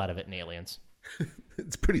big deal out of it in Aliens.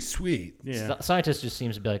 It's pretty sweet. Yeah. Scientists just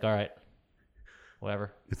seems to be like, all right,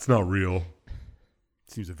 whatever. It's not real.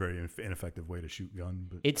 Seems a very ineffective way to shoot gun.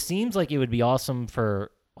 But It seems like it would be awesome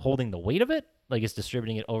for holding the weight of it, like it's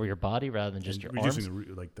distributing it over your body rather than just your reducing arms.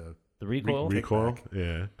 the The recoil. Recoil. Kickback.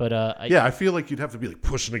 Yeah. But Yeah, I feel like you'd have to be like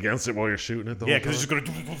pushing against it while you're shooting it. The yeah, whole because it's time.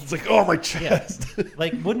 just gonna. It's like, oh my chest.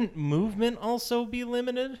 like, wouldn't movement also be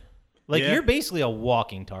limited? Like, Yeah. you're basically a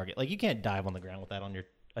walking target. Like, you can't dive on the ground with that on your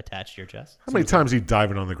attached to your chest. How many times are you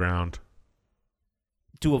diving on the ground?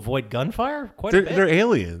 To avoid gunfire? Quite a bit. They're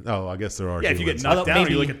alien. Oh, I guess there are. Yeah, if you get humans. knocked Although down, are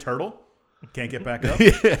you maybe- like a turtle? Can't get back up.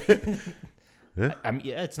 I mean,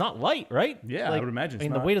 yeah, it's not light, right? Yeah, I Like, would imagine I it's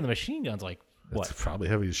mean, not. the weight of the machine gun's like It's what? probably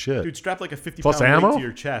heavy as shit. Dude, strap like a 50 Plus pound ammo? weight to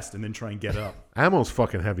your chest and then try and get up. Ammo's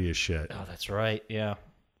fucking heavy as shit. Oh, that's right. Yeah,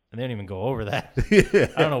 and they don't even go over that. Yeah.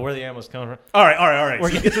 I don't know where the ammo's coming from. All right. We're,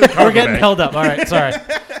 So you get- get to the cargo we're getting bay. held up. All right, sorry.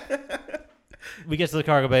 We get to the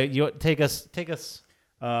cargo bay. You take us.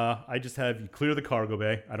 I just have you clear the cargo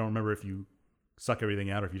bay. I don't remember if you suck everything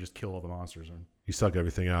out or if you just kill all the monsters. Or You suck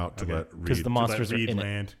everything out to Okay. let Because Reed. the to let monsters are Reed in it.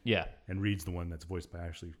 land, Yeah, and Reed's the one that's voiced by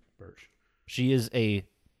Ashley Birch. she is a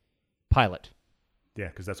pilot. Yeah,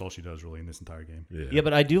 because that's all she does really in this entire game. Yeah,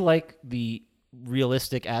 but I do like the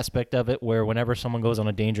realistic aspect of it where whenever someone goes on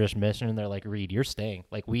a dangerous mission, they're like, Reed, you're staying.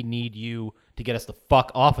 Like, we need you to get us the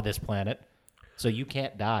fuck off of this planet so you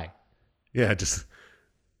can't die. Yeah, just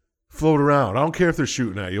float around. I don't care if they're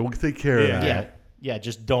shooting at you. We'll take care of Yeah. that. Yeah,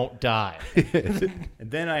 just don't die. And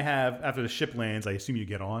then I have, after the ship lands, I assume you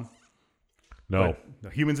get on. No. But the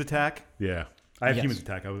humans attack. Yeah. I have Yes. humans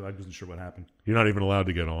attack. I wasn't sure what happened. You're not even allowed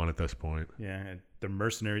to get on at this point. Yeah, and the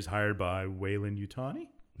mercenaries hired by Wayland Yutani.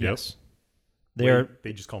 Yes. They're,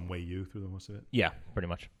 They just call him Way U through the most of it. yeah, pretty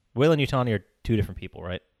much. Wayland Yutani are two different people,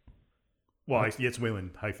 right? Well, it's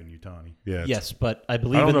Wayland hyphen Yutani. Yeah. it's- Yes, but I I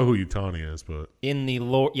believe don't know who Utani is, but in the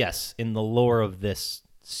lore, in the lore of this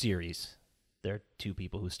series, there are two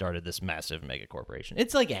people who started this massive mega corporation.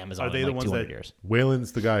 It's like Amazon Are they in the like ones 200 that- years.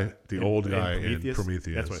 Wayland's the guy, the In- old in guy in Prometheus?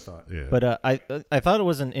 Prometheus. That's what I thought. Yeah. But I thought it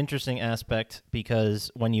was an interesting aspect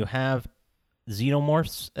because when you have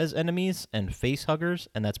xenomorphs as enemies and face huggers,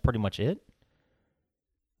 and that's pretty much it,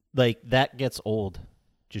 like that gets old.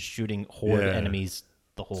 Just shooting horde Yeah. enemies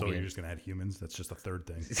the whole So you're game. just gonna add humans? That's just a third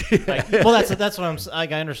thing. Like, well, that's what I'm.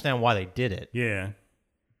 Like, I understand why they did it, Yeah,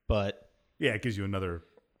 but yeah. It gives you another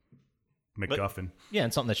MacGuffin. yeah,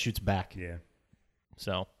 and something that shoots back. Yeah.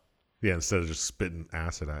 So, yeah, instead of just spitting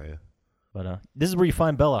acid at you. but this is where you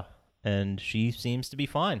find Bella, and she seems to be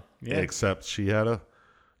fine. Yeah. Except she had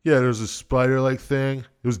there was a spider-like thing.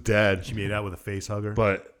 It was dead, She made out with a face hugger.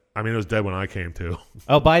 but I mean, it was dead when I came to.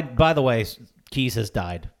 Oh, by the way, Keys has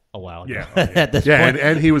died a while ago. Yeah, oh, yeah. At this Yeah, point,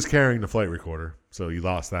 and he was carrying the flight recorder, so you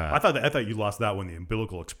lost that. I thought you lost that when the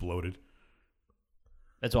umbilical exploded.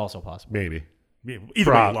 it's also possible. Maybe. Yeah, Prob- you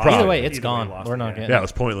probably. lost it. Either way, it's you gone. lost We're it, not yeah. getting- Yeah, it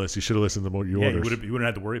was pointless. You should have listened to more your Yeah, you orders. wouldn't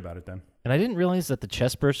have to worry about it then. And I didn't realize that the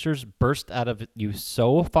chest bursters burst out of you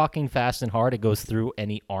so fucking fast and hard it goes through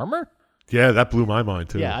any armor. Yeah, that blew my mind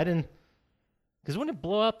too. Yeah, I didn't. Because wouldn't it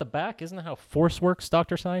blow out the back? Isn't that how force works,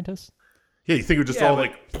 Dr. Scientist? Yeah, you think it would just Yeah, all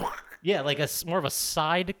but- like. Yeah, like more of a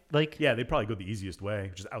side. Like Yeah, they'd probably go the easiest way,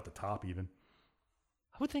 just out the top even.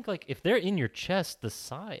 I would think, like if they're in your chest, the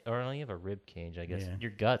side, or you have a rib cage, I guess Yeah. your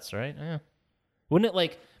guts, right? Yeah. Wouldn't it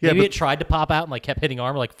like Yeah, maybe but- it tried to pop out and like kept hitting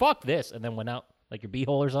armor, like fuck this, and then went out like your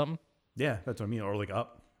beehole or something? Yeah, that's what I mean. Or like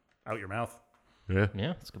out your mouth. Yeah,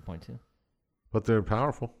 Yeah, that's a good point too. but they're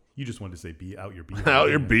powerful. You just wanted to say be out your bee. Out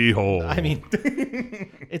your beehole. I mean,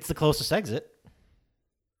 it's the closest exit,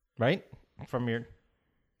 right? From your.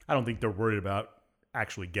 I don't think they're worried about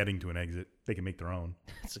actually getting to an exit. They can make their own.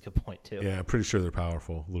 That's a good point too. Yeah, I'm pretty sure they're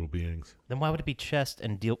powerful little beings. Then why would it be chest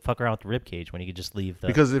and fuck around with the rib cage when you could just leave the?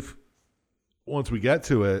 Because if once we get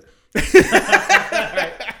to it,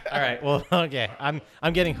 All right. Well, okay. I'm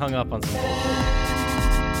getting hung up on some bullshit.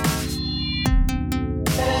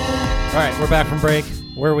 All right, we're back from break.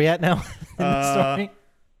 Where are we at now in the story?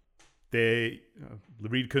 They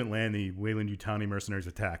Reed couldn't land. The Wayland Yutani mercenaries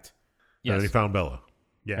attacked. and he Yes. found Bella.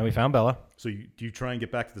 Yeah. And we found Bella. So do you try and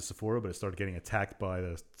get back to the Sephora, but it started getting attacked by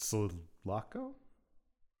the Sulaco?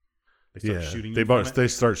 They started Yeah, shooting. they you from it? they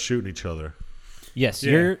start shooting each other. Yes,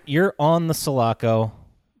 Yeah. you're on the Sulaco.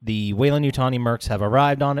 the Weyland-Yutani mercs have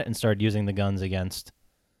arrived on it and started using the guns against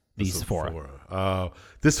the Sephora.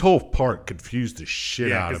 This whole part confused the shit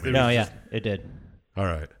Yeah, out 'cause of me. there No, was yeah, just- it did. All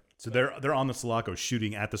right. So they're on the Sulaco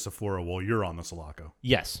shooting at the Sephora while you're on the Sulaco.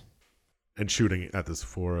 Yes. And shooting at the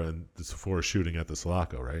Sephora, and the Sephora shooting at the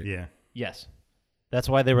Sulaco, right? Yeah. Yes. That's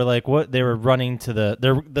why they were like, what? They were running to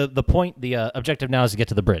the point, the objective now is to get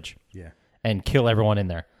to the bridge Yeah. and kill everyone in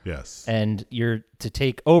there. Yes. And you're to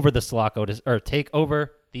take over the Sulaco, take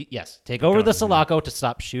over the Sulaco to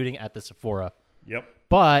stop shooting at the Sephora. Yep.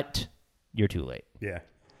 But you're too late. Yeah.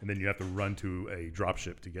 And then you have to run to a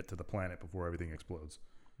dropship to get to the planet before everything explodes.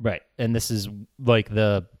 Right. And this is like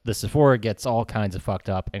the Sephora gets all kinds of fucked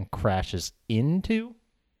up and crashes into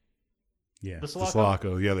Yeah. the the Sulaco.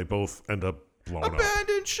 Sulaco, yeah, they both end up blown up.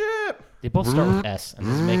 Abandoned ship. They both start with S, and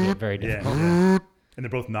this is making it very difficult. Yeah. And they're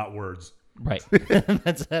both not words. Right.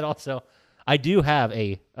 That's it. Also, I do have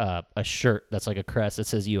a shirt that's like a crest that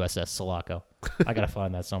says USS Sulaco. I gotta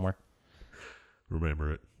find that somewhere.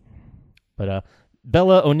 Remember it. But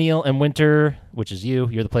Bella, O'Neill, and Winter, which is you.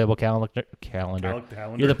 You're the playable calendar. Calendar.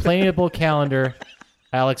 You're the playable calendar.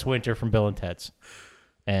 Alex Winter from Bill and Ted's,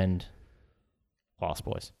 and Lost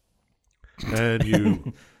Boys. And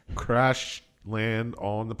you crash land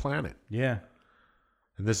on the planet. Yeah.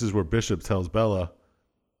 And this is where Bishop tells Bella,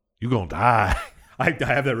 "You gonna die." I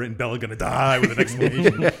have that written. Bella gonna die with an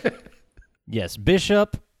exclamation. Yes,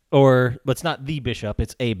 Bishop, but it's not the Bishop.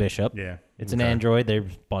 It's a Bishop. Yeah. It's an android.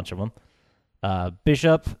 There's a bunch of them.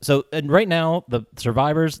 Bishop. So, and right now, the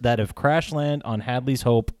survivors that have crash land on Hadley's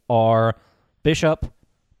Hope are Bishop,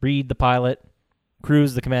 Reed, the pilot,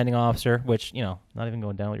 Cruz, the commanding officer, which, not even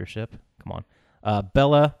going down with your ship. Come on.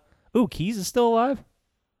 Bella. Ooh, Keyes is still alive?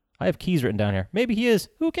 I have Keyes written down here. Maybe he is.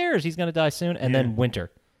 Who cares? He's going to die soon. And then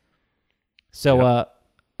Winter. So,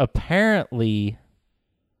 apparently,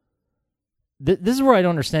 this is where I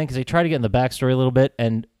don't understand, because they try to get in the backstory a little bit,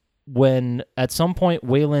 and when at some point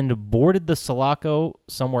Weyland boarded the Sulaco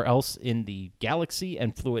somewhere else in the galaxy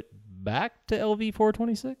and flew it back to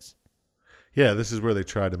LV-426? Yeah, this is where they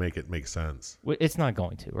tried to make it make sense. It's not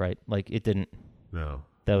going to, right? Like, it didn't. No.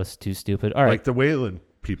 That was too stupid. All right. Like the Wayland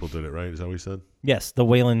people did it, right? Is that what you said? Yes, the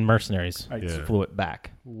Weyland mercenaries Right, Yeah. flew it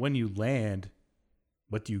back. When you land,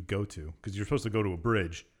 what do you go to? Because you're supposed to go to a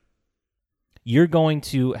bridge. You're going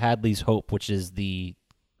to Hadley's Hope, which is the...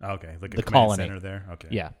 Okay, like a The command colony. center there. Okay.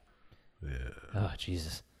 Yeah. Yeah. Oh,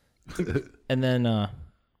 Jesus. And then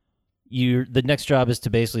the next job is to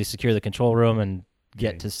basically secure the control room and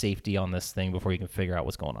get to safety on this thing before you can figure out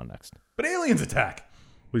what's going on next. But aliens attack.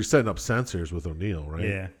 Well, you're setting up sensors with O'Neill, right?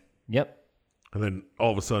 Yeah. Yep. And then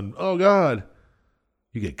all of a sudden, oh God,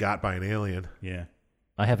 you get got by an alien. Yeah.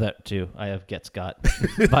 I have that too. I have Gets Got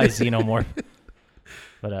by Xenomorph.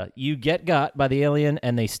 But you get got by the alien,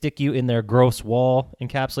 and they stick you in their gross wall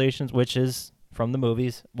encapsulations, which is from the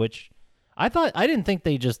movies, which I didn't think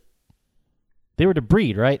they were to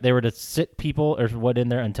breed, right? They were to sit people or what in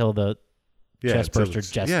there until the chest until burster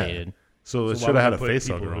it's- gestated. Yeah. So it why should would have had you a put face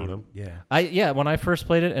people hugger who- on him. Yeah. When I first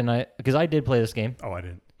played it, because I did play this game, Oh, I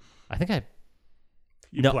didn't. I think I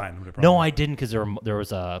You No. platinumed it, no, probably. I didn't, because there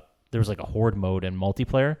was like a horde mode and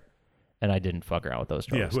multiplayer, and I didn't fuck around with those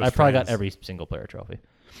Yeah, trophies. who I has probably got friends? every single player trophy,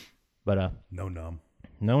 but No numb.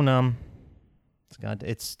 no num.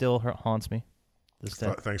 It still haunts me. This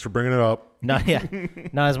day. Thanks for bringing it up. Not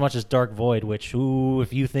as much as Dark Void, which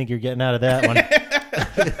if you think you're getting out of that one,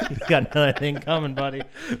 you got another thing coming, buddy.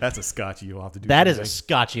 That's a scotch you'll have to do. That is a someday.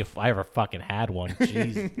 scotch if I ever fucking had one.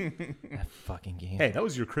 Jeez, that fucking game. Hey, that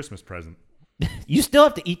was your Christmas present. You still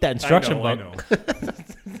have to eat that instruction I book.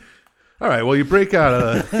 know. All right. Well, you break out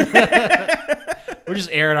of We're just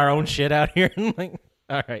airing our own shit out here.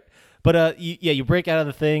 All right, but you break out of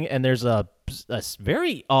the thing, and there's a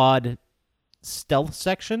very odd stealth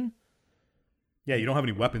section. Yeah, you don't have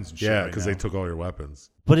any weapons and shit. yeah, right because now. they took all your weapons.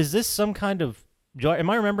 But is this some kind of? Am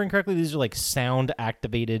I remembering correctly? These are like sound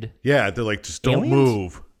activated. Yeah, they're like, just don't Aliens?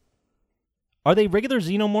 move. Are they regular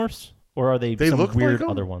xenomorphs, or are they They some look weird like 'em,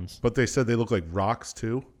 other ones? But they said they look like rocks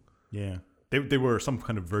too. Yeah, they were some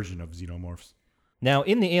kind of version of xenomorphs. Now,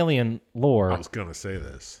 in the alien lore, I was gonna say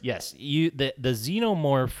this. yes, the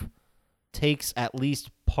xenomorph takes at least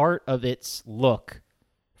part of its look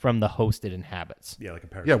from the host it inhabits. Yeah, like a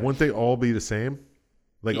parasite. Yeah, wouldn't they all be the same?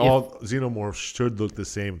 Like If- all xenomorphs should look the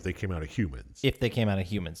same if they came out of humans. If they came out of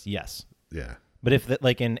humans, yes. Yeah. But if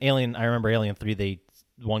like in Alien, I remember Alien 3,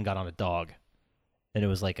 one got on a dog, and it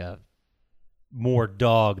was like a more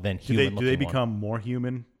dog than Do human. they looking become more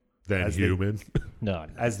human Than As they- human. one. No,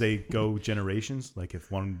 as they go generations? Like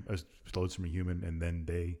if one explodes from a human and then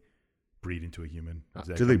they breed into a human. Is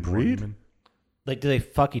that Do they become more breed? human? Like, do they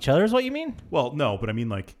fuck each other? Is what you mean? Well, no, but I mean,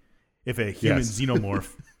 like, if a human Yes.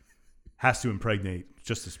 xenomorph has to impregnate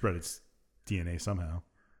just to spread its DNA somehow.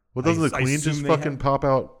 Well, doesn't the I queen assume just they fucking have- pop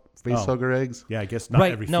out face Oh. hugger eggs? Yeah, I guess not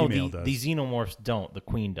right. every No, female the does. xenomorphs don't. The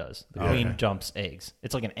queen does. The Oh, queen okay. jumps eggs.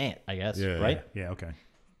 It's like an ant, I guess. Yeah, right? Yeah, okay.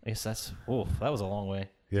 I guess that's. Oh, that was a long way.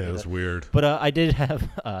 Yeah, it was weird. But I did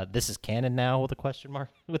have. This is canon now with a question mark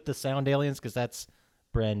with the sound aliens because that's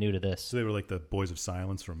brand new to this. So they were like the Boys of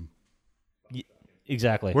Silence from.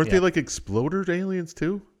 Exactly. Weren't yeah. they like exploder aliens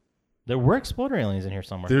too? There were exploder aliens in here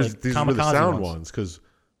somewhere. There's like these were the kamikaze sound ones because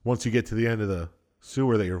once you get to the end of the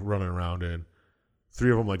sewer that you're running around in,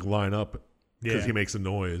 3 of them like line up because Yeah. he makes a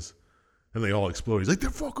noise, and they all explode. He's like, they're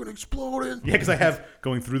fucking exploding. Yeah, because I have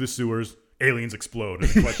going through the sewers, aliens explode.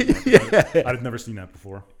 And question mark. I've never seen that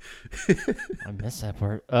before. I missed that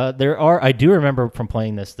part. There are. I do remember from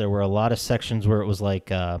playing this. There were a lot of sections where it was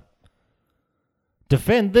like,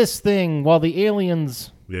 defend this thing while the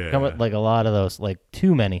aliens Yeah. come. Like a lot of those. Like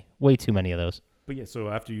too many. Way too many of those. But yeah, so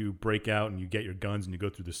after you break out and you get your guns and you go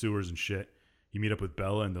through the sewers and shit, you meet up with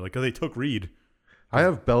Bella and they're like, oh, they took Reed. I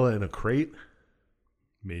have Bella in a crate.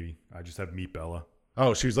 Maybe. I just have meet Bella.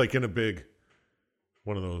 Oh, she's like in a big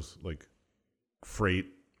one of those like freight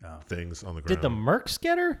Oh. things on the ground. Did the mercs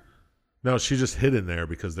get her? No, she just hid in there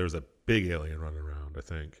because there was a big alien running around, I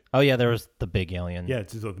think. Oh yeah, there was the big alien. Yeah,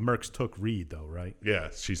 so the Mercs took Reed, though, right? Yeah,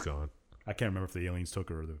 she's gone. I can't remember if the aliens took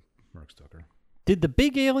her or the Mercs took her. Did the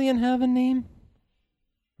big alien have a name?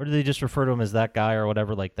 Or did they just refer to him as that guy or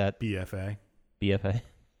whatever, like that BFA. BFA?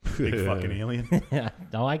 Big fucking alien. Yeah.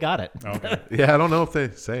 No, I got it. Okay. Yeah, I don't know if they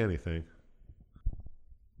say anything.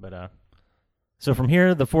 But so from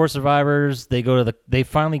here, the 4 survivors, they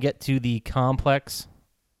finally get to the complex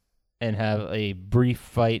and have a brief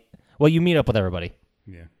fight. Well, you meet up with everybody.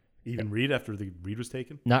 Yeah. Even Reed after the Reed was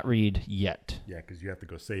taken? Not Reed yet. Yeah, because you have to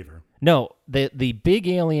go save her. No, the big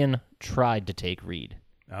alien tried to take Reed,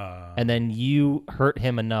 and then you hurt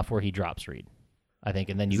him enough where he drops Reed, I think,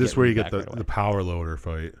 and then you. Is this get where you Reed get back the, right the away. power loader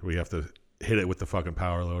fight where you have to hit it with the fucking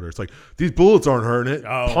power loader? It's like, these bullets aren't hurting it.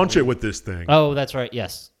 Oh. Punch it with this thing. Oh, that's right.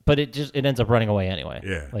 Yes, but it ends up running away anyway.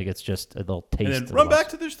 Yeah. like it's just a little taste. And then of the run loss. back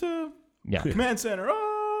to this Yeah, command center.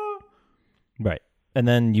 Oh! right. And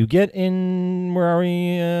then you get in. Where are we?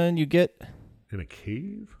 You get In a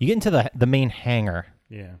cave? into the main hangar,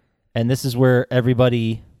 Yeah. and this is where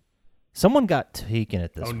everybody. Someone got taken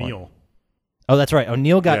at this point. O'Neill. Oh, that's right.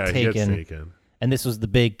 O'Neill got yeah, he taken. gets taken. And this was the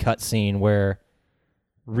big cut scene where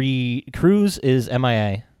Cruz is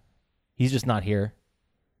MIA. He's just not here.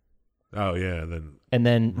 Oh, yeah. Then And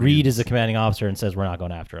then Reed is the commanding officer and says, we're not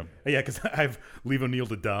going after him. Yeah, because I have leave O'Neill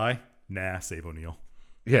to die. Nah, save O'Neill.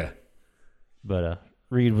 yeah. But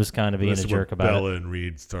Reed was kind of being This a is where jerk about Bella it. and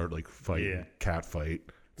Reed start like fighting, Yeah. cat fight.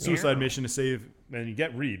 Suicide mission to save, and you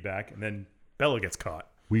get Reed back, and then Bella gets caught.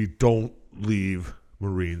 We don't leave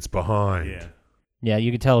Marines behind. Yeah. Yeah,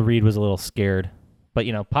 you could tell Reed was a little scared. But,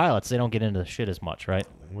 pilots, they don't get into the shit as much, right?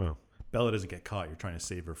 Well, Bella doesn't get caught. You're trying to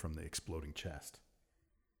save her from the exploding chest.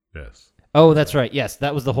 yes. Oh, that's right. Yes,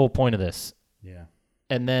 that was the whole point of this. Yeah.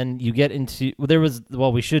 And then you get into...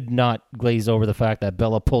 we should not glaze over the fact that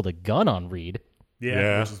Bella pulled a gun on Reed. Yeah.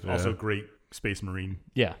 Yeah, Which is also yeah. great Space Marine.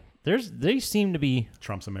 Yeah. They seem to be...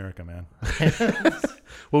 Trumps America, man.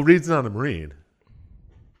 Well, Reed's not a Marine.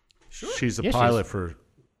 Sure. She's a Yeah, pilot for.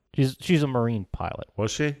 She's a Marine pilot.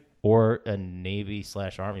 Was she? Or a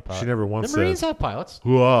Navy/Army pilot. She never once The Marines said, have pilots.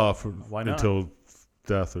 "Hooah," Why not? until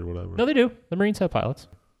death or whatever. No, they do. The Marines have pilots.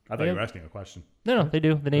 I thought you were asking a question. No, they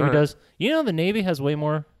do. The Navy Alright. does. The Navy has way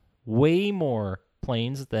more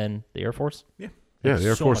planes than the Air Force. Yeah. Yeah, the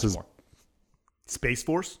Air So Force much is. more. Space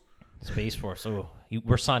Force? Space Force. Oh,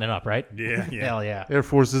 we're signing up, right? Yeah, yeah. Hell yeah. Air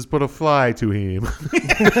Force is but a fly to him.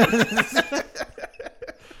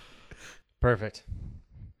 Perfect.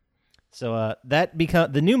 So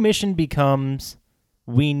the new mission becomes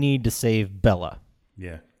we need to save Bella.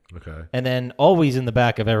 Yeah. Okay. And then always in the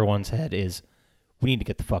back of everyone's head is we need to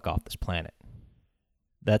get the fuck off this planet.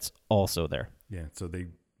 That's also there. Yeah. So they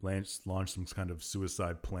launched some kind of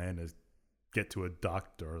suicide plan to get to a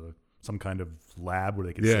doctor or some kind of lab where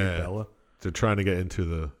they could Yeah. save Bella They're trying to get into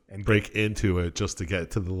the And break into it just to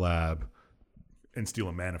get to the lab. and steal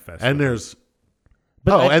a manifest. And with there's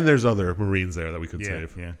But and there's other Marines there that we could it.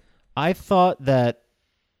 save. Yeah. I thought that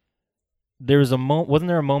there was wasn't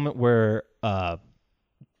there a moment where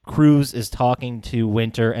Cruz is talking to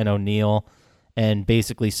Winter and O'Neill and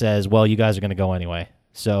basically says, well, you guys are going to go anyway.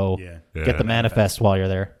 So Yeah. get the manifest while you're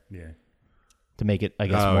there Yeah. to make it, I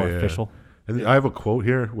guess, Oh, more yeah. official. And I have a quote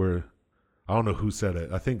here where I don't know who said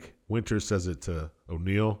it. I think Winter says it to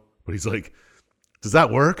O'Neill, but he's like, "Does that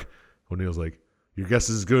work?" O'Neill's like, "Your guess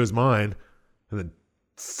is as good as mine." And then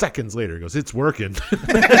seconds later, he goes, "It's working."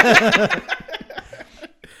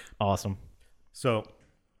 Awesome. So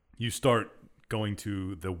you start going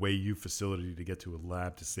to the Wayu facility to get to a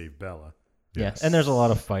lab to save Bella. Yeah, and there's a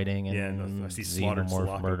lot of fighting and Yeah, and I see slaughtered xenomorph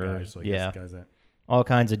Sulaco murder. guys. So I Yeah, guess the guys that. all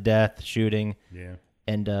kinds of death, shooting, Yeah.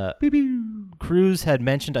 and Cruz had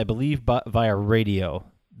mentioned, I believe, via radio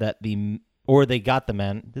that they got the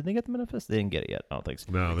man. Did they get the manifest? They didn't get it yet. I don't think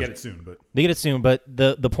so. No, Get it soon, but They get it soon, but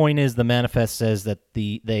the point is the manifest says that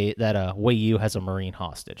Wayu has a Marine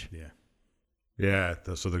hostage, yeah.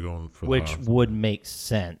 so they're going for the which hostage. would make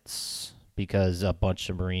sense because a bunch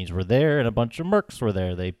of Marines were there and a bunch of mercs were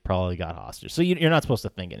there. They probably got hostage. So you're not supposed to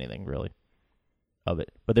think anything really of it,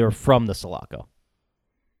 but they were from the Sulaco.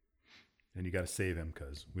 And you got to save him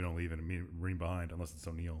because we don't leave a Marine behind unless it's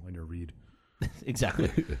O'Neill and you're Reed. Exactly,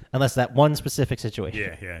 unless that one specific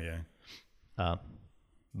situation. Yeah.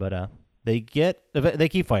 But they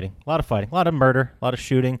keep fighting. A lot of fighting, a lot of murder, a lot of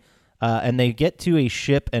shooting, and they get to a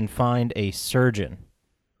ship and find a surgeon.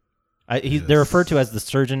 They're referred to as the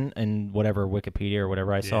surgeon in whatever Wikipedia or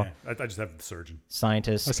whatever I saw. I just have the surgeon.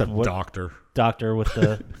 Scientist, I said doctor. doctor with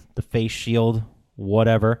the face shield,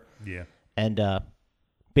 whatever. Yeah. And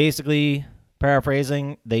basically,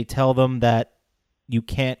 paraphrasing, they tell them that you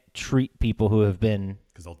can't treat people who have been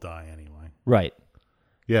Because they'll die anyway. right.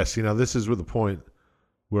 Yeah, see, now this is where the point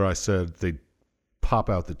where I said they pop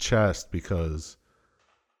out the chest because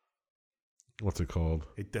what's it called?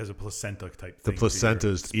 It does a placenta type The thing.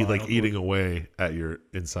 placenta's spinal eating cord. away at your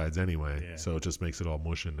insides anyway, Yeah. so it just makes it all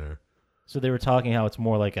mush in there. So they were talking how it's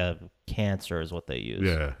more like a cancer is what they use.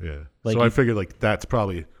 Yeah. Like So you- I figured like that's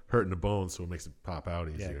probably hurting the bones, so it makes it pop out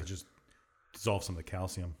Yeah, easier. it just dissolve some of the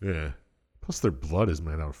calcium. Yeah. Plus, their blood is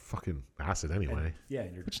made out of fucking acid anyway. Yeah,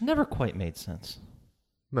 and you're Which never quite made sense.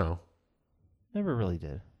 No. Never really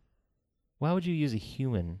did. Why would you use a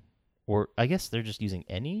human? Or I guess they're just using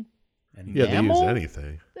any Yeah, they use mammal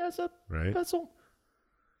anything, as a right? vessel.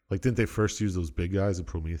 Like, didn't they first use those big guys in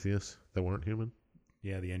Prometheus that weren't human?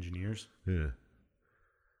 yeah, the engineers. Yeah.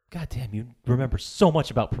 God damn, you remember so much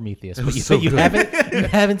about Prometheus, It but was you, so you good.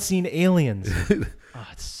 haven't seen Aliens. Oh,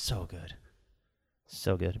 it's so good.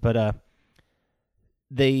 So good. But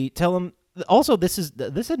they tell him also this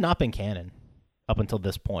had not been canon up until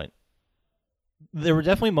this point. There were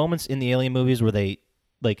definitely moments in the Alien movies where they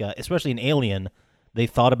especially in Alien, they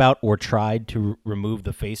thought about or tried to remove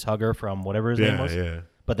the face hugger from whatever his name was, Yeah.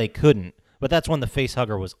 but they couldn't. But that's when the face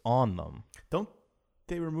hugger was on them. Don't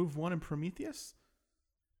they remove one in Prometheus?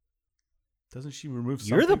 Doesn't she remove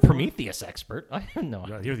You're the something from it? Prometheus expert. I don't know.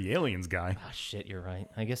 Yeah, you're the aliens guy. Ah, shit, you're right.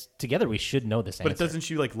 I guess together we should know this answer. But doesn't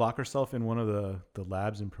she like lock herself in one of the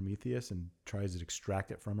labs in Prometheus and tries to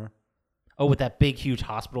extract it from her? Oh, with that big, huge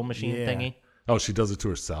hospital machine Yeah. thingy? Oh, she does it to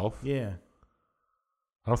herself? Yeah.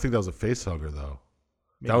 I don't think that was a face hugger, though.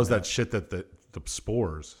 Maybe that was not. that shit that the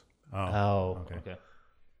spores. Oh, okay. okay.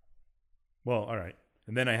 Well, all right.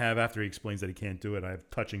 And then I have, after he explains that he can't do it, I have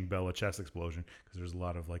touching Bella chest explosion because there's a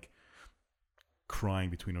lot of like crying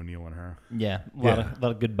between O'Neill and her. Yeah, a Yeah.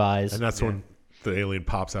 lot of goodbyes. And that's Yeah. when the alien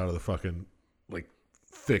pops out of the fucking, like,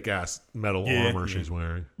 thick-ass metal Yeah, armor yeah. she's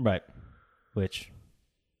wearing. Right. Which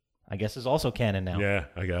I guess is also canon now. Yeah,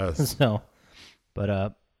 I guess. So,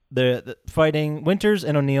 but the fighting, Winters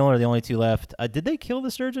and O'Neill are the only two left. Did they kill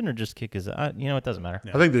the surgeon or just kick his? It doesn't matter.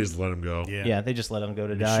 Yeah. I think they just let him go. Yeah. Yeah, they just let him go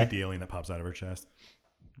to And they die. shoot the alien that pops out of her chest.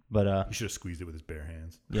 But He should have squeezed it with his bare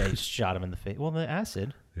hands. yeah, he shot him in the face. Well, the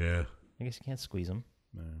acid. Yeah. I guess you can't squeeze him.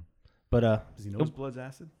 No. But Does he know his blood's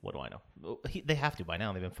acid? what do I know? They have to by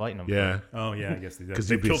now. They've been fighting him. Yeah. Oh, yeah, I guess they did. 'Cause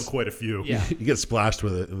They you'd be killed s- quite a few. Yeah. You get splashed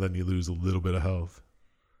with it, and then you lose a little bit of health.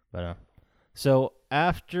 But so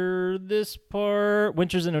after this part,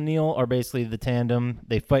 Winters and O'Neill are basically the tandem.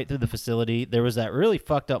 They fight through the facility. There was that really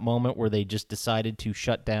fucked up moment where they just decided to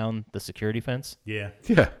shut down the security fence. Yeah.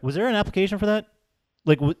 Yeah. Was there an application for that?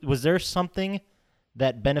 Like, was there something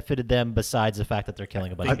that benefited them besides the fact that they're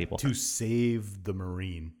killing a bunch of people? To save the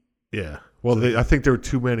Marine. Yeah. Well, I think there were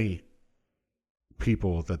too many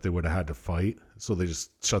people that they would have had to fight, so they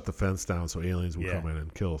just shut the fence down so aliens would Yeah. come in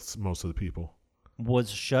and kill most of the people.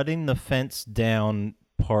 Was shutting the fence down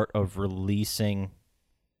part of releasing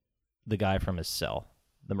the guy from his cell,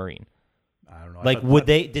 the Marine? I don't know. Like,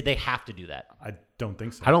 did they have to do that? I don't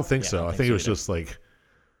think so. I don't think Yeah, I so. don't I think think so it was either. just like,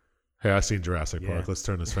 hey, I seen Jurassic Park. Yeah. Let's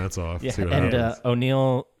turn this fence off. Yeah, See what and happens.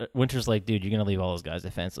 O'Neill, Winter's like, dude, you're going to leave all those guys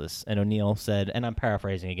defenseless. And O'Neill said, and I'm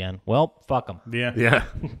paraphrasing again, well, fuck them. Yeah. Yeah.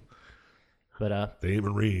 But, They ain't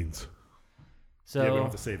Marines. so Yeah, we don't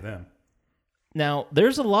have to save them. now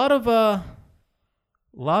there's a lot of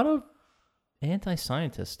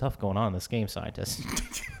anti-scientist stuff going on in this game,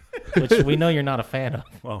 scientists. which we know you're not a fan of.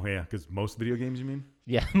 Well, yeah, because most video games, you mean?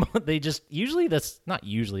 Yeah, they just usually that's not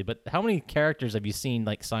usually, but how many characters have you seen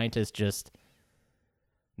like scientists just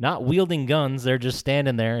not wielding guns? They're just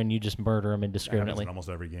standing there and you just murder them That happens indiscriminately. in almost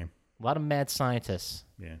every game. A lot of mad scientists.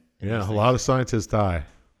 Yeah. Yeah, a lot of scientists die.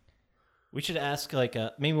 We should ask like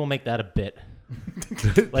maybe we'll make that a bit.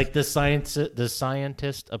 Like does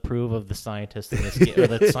scientist approve of the scientist in this game or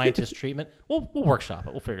the scientist treatment? We'll workshop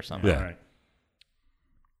it. We'll figure something Yeah. out. All right.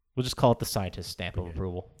 We'll just call it the scientist stamp of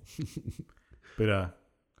approval. But I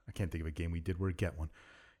can't think of a game we did where to get one.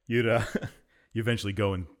 You'd you eventually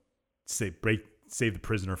go and save the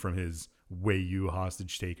prisoner from his Wei-Yu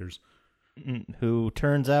hostage takers. Who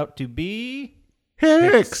turns out to be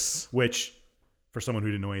Hicks. Which, for someone who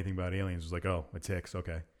didn't know anything about aliens, was like, oh, it's Hicks.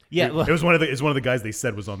 Okay. yeah. It Well, was one of the guys they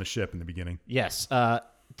said was on the ship in the beginning. yes.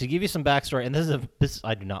 To give you some backstory, and this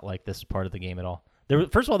I do not like this part of the game at all.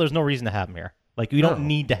 First of all, there's no reason to have him here. Like you don't No.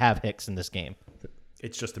 need to have Hicks in this game.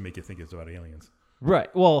 It's just to make you think it's about aliens. Right.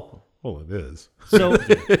 Well, Well, it is. so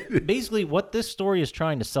basically what this story is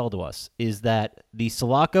trying to sell to us is that the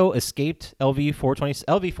Sulaco escaped LV-426.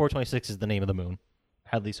 LV-426 is the name of the moon.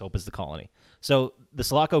 Hadley's Hope is the colony. So the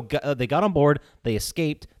Sulaco, they got on board, they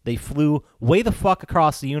escaped, they flew way the fuck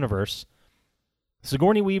across the universe.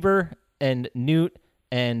 Sigourney Weaver and Newt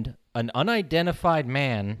and an unidentified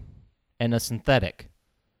man and a synthetic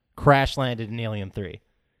crash landed in Alien 3.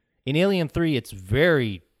 In Alien 3, it's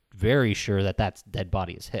very, very sure that that's dead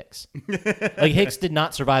body is Hicks. Like, Hicks did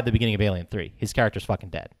not survive the beginning of Alien 3. His character's fucking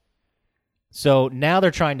dead. So now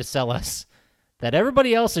they're trying to sell us that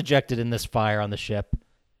everybody else ejected in this fire on the ship.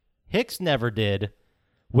 Hicks never did.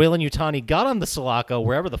 Weyland-Yutani got on the Sulaco,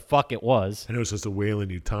 wherever the fuck it was. And it was just a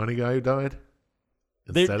Weyland-Yutani guy who died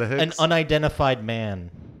instead of Hicks. An unidentified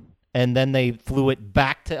man. And then they flew it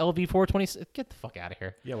back to LV-426. Get the fuck out of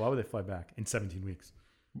here. Yeah, why would they fly back in 17 weeks?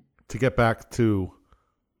 To get back to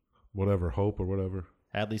whatever, Hope or whatever.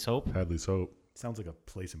 Hadley's Hope. Hadley's Hope. Sounds like a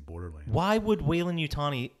place in Borderlands. Why would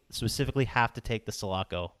Weyland-Yutani specifically have to take the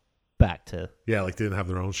Sulaco back to... Yeah, like they didn't have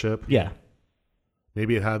their own ship. Yeah.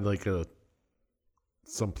 Maybe it had like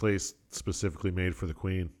some place specifically made for the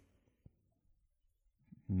Queen.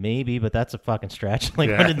 Maybe, but that's a fucking stretch. Like,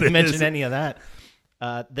 Yeah, when did they it mention is. any of that?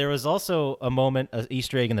 There was also a moment, an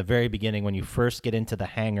Easter egg in the very beginning when you first get into the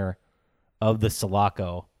hangar of the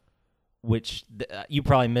Sulaco, which you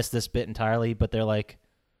probably missed this bit entirely, but they're like,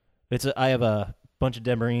 I have a bunch of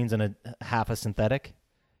dead Marines and a half a synthetic.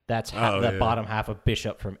 That's yeah. bottom half of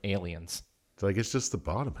Bishop from Aliens. It's like it's just the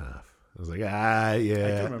bottom half. I was like, yeah. I do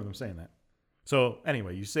remember them saying that. So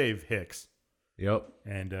anyway, you save Hicks, Yep.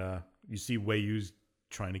 and you see Wei-Yu's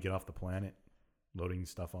trying to get off the planet, loading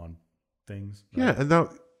stuff on things. right? Yeah, and now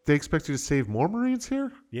they expect you to save more Marines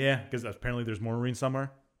here? Yeah, because apparently there's more Marines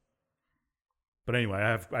somewhere. But anyway,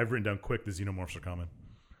 I've written down quick the Xenomorphs are coming.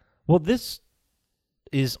 Well, this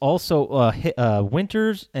is also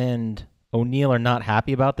Winters and O'Neill are not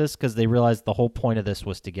happy about this because they realized the whole point of this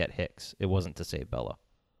was to get Hicks. It wasn't to save Bella.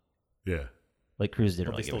 Yeah. Like, Cruz didn't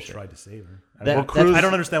But really they give still a shit. tried to save her. That- Cruz- I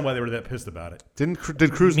don't understand why they were that pissed about it. Did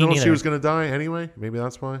Cruz Me know she neither. was going to die anyway? Maybe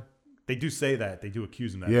that's why. They do say that. They do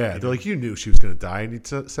accuse him that. Yeah, They they're do. like, you knew she was going to die and you'd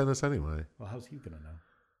send us anyway. Well, how's he going to know?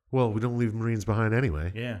 Well, we don't leave Marines behind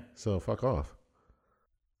anyway, Yeah. so fuck off.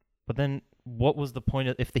 But then, what was the point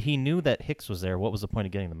of... If he knew that Hicks was there, what was the point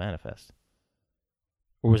of getting the manifest?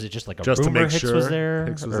 Or was it just like a Just to rumor make Hicks sure was there?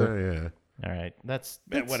 Hicks was Or- there, yeah. All right. That's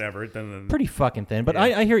Whatever. It doesn't. pretty fucking thin. But Yeah.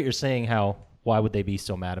 I hear what you're saying, how... Why would they be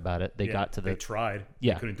so mad about it? They Yeah, got to They the... tried.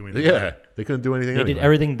 Yeah. They couldn't do anything. Yeah, about it. they couldn't do anything They anyway. did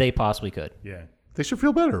everything they possibly could. Yeah. They should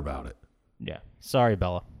feel better about it. Yeah. Sorry,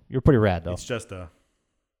 Bella. You're pretty rad, though. It's just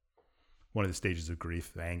one of the stages of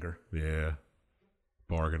grief, anger. Yeah.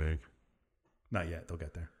 Bargaining. Not yet. They'll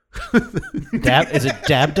get there. Is it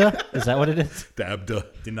Dabda? Is that what it is?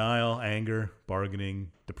 Dabda. Denial, anger,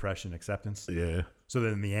 bargaining, depression, acceptance. Yeah. So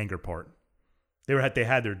then the anger part, they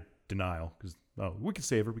had their denial because we could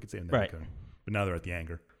save her, we could save her, Right. but now they're at the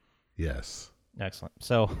anger. Yes. Excellent.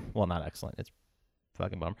 So, well, not excellent. It's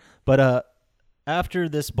fucking bummer. But after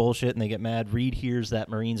this bullshit and they get mad, Reed hears that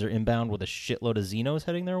Marines are inbound with a shitload of Xenos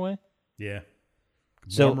heading their way. Yeah.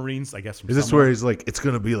 So- More Marines, I guess. From Is this somewhere. where he's like, it's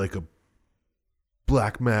going to be like a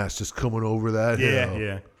black mass just coming over that Yeah, hill?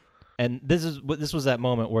 yeah. And this was that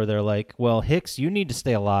moment where they're like, "Well, Hicks, you need to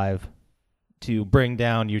stay alive to bring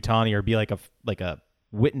down Yutani or be like a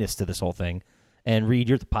witness to this whole thing." And Reed,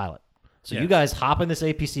 you're the pilot. So Yeah. you guys hop in this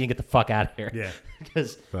APC and get the fuck out of here. Yeah.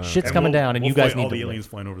 Because Fine. shit's And coming we'll- down and we'll you guys fight need all to the live. aliens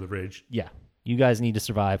flying over the ridge. Yeah. You guys need to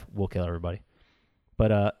survive. We'll kill everybody.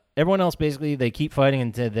 But everyone else, basically, they keep fighting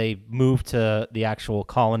until they move to the actual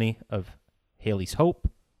colony of Hadley's Hope.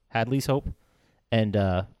 And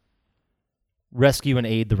rescue and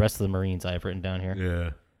aid the rest of the Marines. I have written down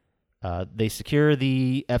here. Yeah. They secure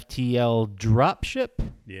the FTL dropship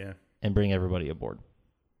Yeah. and bring everybody aboard.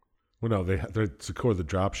 Well, no, they secure the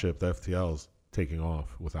dropship. The FTL's taking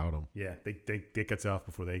off without them. Yeah. They gets off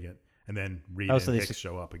before they get, and then Reed Oh, and so they Hicks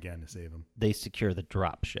show up again to save him. They secure the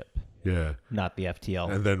dropship, Yeah. not the FTL.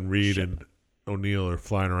 And then Reed ship. and O'Neill are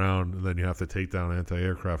flying around, and then you have to take down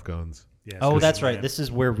anti-aircraft guns. Yeah. Oh, so that's she's right. land- This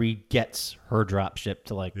is where Reed gets her dropship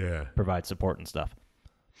to Yeah. provide support and stuff.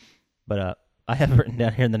 But I have written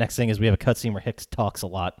down here, and the next thing is we have a cutscene where Hicks talks a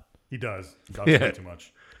lot. He does. He talks Yeah. way too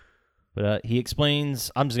much. But he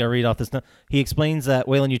explains, I'm just going to read off this. He explains that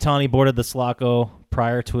Weyland Yutani boarded the Sulaco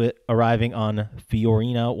prior to it arriving on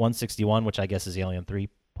Fiorina 161, which I guess is Alien 3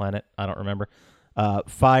 planet. I don't remember.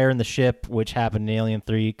 Fire in the ship, which happened in Alien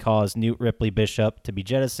 3, caused Newt Ripley Bishop to be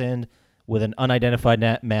jettisoned with an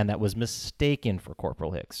unidentified man that was mistaken for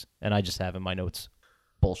Corporal Hicks. And I just have in my notes,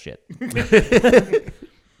 bullshit.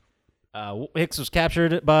 Hicks was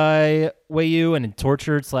captured by Weyu and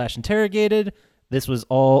tortured/interrogated. This was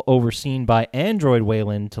all overseen by Android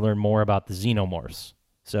Weyland to learn more about the xenomorphs.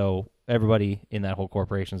 So everybody in that whole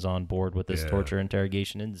corporation is on board with this torture,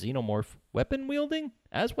 interrogation, and xenomorph weapon wielding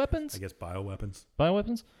as weapons. I guess bioweapons.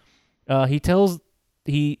 Bioweapons.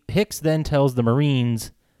 Hicks then tells the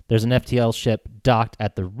Marines there's an FTL ship docked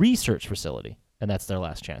at the research facility, and that's their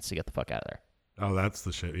last chance to get the fuck out of there. Oh, that's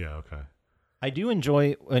the shit. Yeah, okay. I do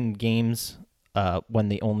enjoy in games when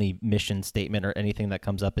the only mission statement or anything that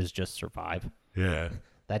comes up is just survive. Yeah.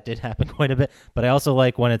 That did happen quite a bit. But I also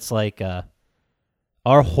like when it's like,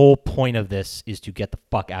 our whole point of this is to get the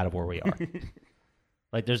fuck out of where we are.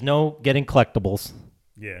 Like, there's no getting collectibles.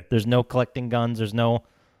 Yeah. There's no collecting guns. There's no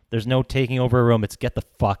taking over a room. It's get the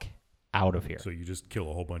fuck out of here. So you just kill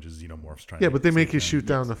a whole bunch of xenomorphs trying Yeah, to but they make save you them. shoot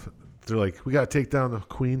down the. They're like, we got to take down the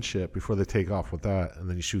Queen ship before they take off with that, and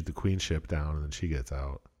then you shoot the Queen ship down, and then she gets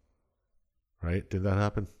out. Right? Did that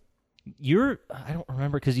happen? I don't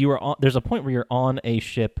remember because you were on. There's a point where you're on a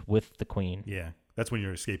ship with the Queen. Yeah. That's when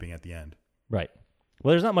you're escaping at the end. Right.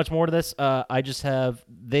 Well, there's not much more to this. I just have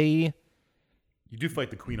You do fight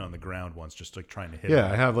the Queen on the ground once, just like trying to hit Yeah, I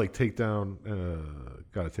her. have like take down.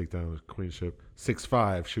 Got to take down the Queen ship.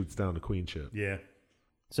 6-5 shoots down the Queen ship. Yeah.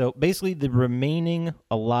 So basically, the remaining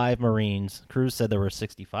alive Marines, Cruz said there were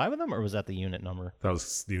 65 of them, or was that the unit number? That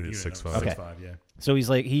was unit 6-5. Okay. 6-5, yeah. So he's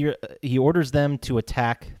like, he orders them to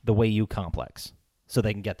attack the Weyu complex so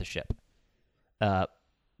they can get the ship.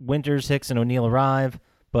 Winters, Hicks, and O'Neill arrive,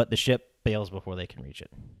 but the ship bails before they can reach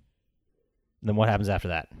it. Then what happens after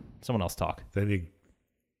that? Someone else talk. Then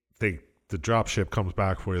the drop ship comes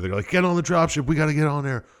back for you. They're like, get on the drop ship. We got to get on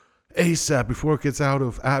there ASAP before it gets out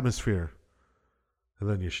of atmosphere. And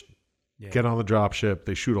then you get on the drop ship.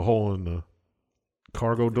 They shoot a hole in the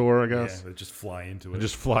cargo door, I guess. Yeah, they just fly into it. And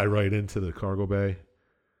just fly right into the cargo bay.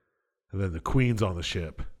 And then the Queen's on the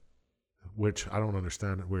ship, which I don't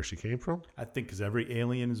understand where she came from. I think because every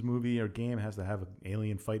Aliens movie or game has to have an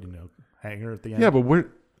alien fight in a hangar at the end. Yeah, but where?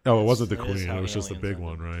 Oh, it wasn't the That is Queen. how It was just the Aliens big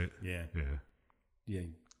ended. one, right? Yeah. Yeah. Yeah.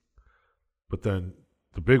 But then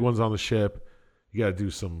the big one's on the ship. You got to do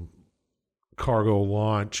some cargo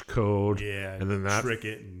launch code. Yeah. And then that trick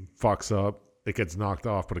it. And fucks up. It gets knocked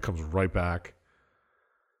off, but it comes right back.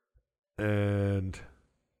 And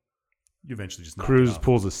you eventually just knock Cruz it off.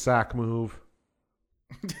 pulls a sack move.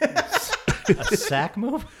 A sack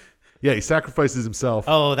move? Yeah, he sacrifices himself.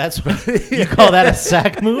 Oh, that's what you call that a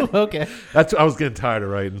sack move? Okay. I was getting tired of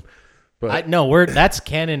writing. But That's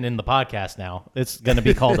canon in the podcast now. It's going to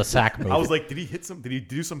be called a sack move. I was like, did he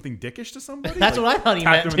do something dickish to somebody? That's Like, what I thought he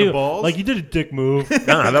tapped meant him in too. the balls? Like you did a dick move.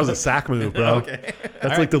 nah, that was a sack move, bro. Okay.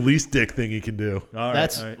 That's like the least dick thing you can do. All right,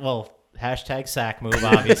 That's all right. well, hashtag sack move,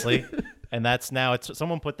 obviously, and that's now it's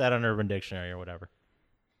someone put that on Urban Dictionary or whatever.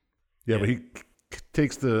 Yeah, Yeah. but he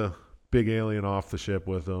takes the big alien off the ship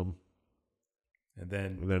with him. And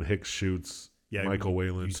then And then Hicks shoots Michael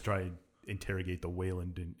Weyland. He's trying to interrogate the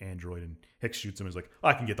Weyland and android, and Hicks shoots him. He's like,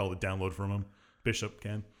 I can get all the download from him. Bishop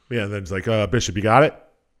can. Yeah, and then it's like, Bishop, you got it?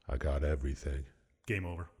 I got everything. Game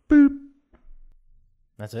over. Boop.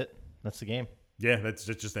 That's it. That's the game. Yeah, it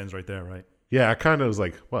just ends right there, right? Yeah, I kind of was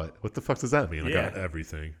like, what the fuck does that mean? I Yeah. got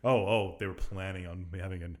everything. Oh, they were planning on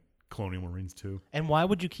having a Colonial Marines too. And why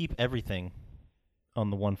would you keep everything on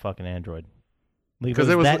the one fucking android? Like, Because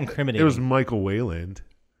it it was that incriminating. It was Michael Weyland.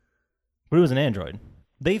 But it was an android.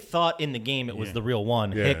 They thought in the game it was Yeah. the real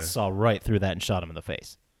one. Yeah. Hicks saw right through that and shot him in the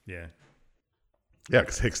face, Yeah. Yeah,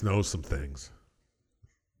 because Hicks knows some things.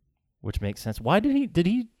 which makes sense. Why did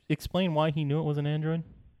he explain why he knew it was an android?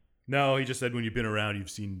 No, he just said when you've been around, you've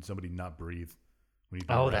seen somebody not breathe. When you've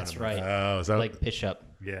been Oh, around that's them. right. Oh, is that Like Bishop.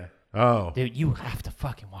 Yeah. Oh, Dude, you have to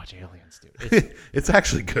fucking watch Aliens, dude. it's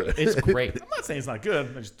actually good. It's great. I'm not saying it's not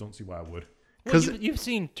good. I just don't see why I would. Well, you've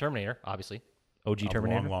seen Terminator, obviously. OG A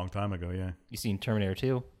Terminator. long time ago, yeah. You've seen Terminator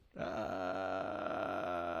 2.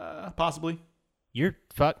 Possibly. You're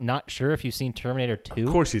not sure if you've seen Terminator 2?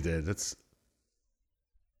 Of course you did. What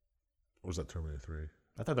was that, Terminator 3?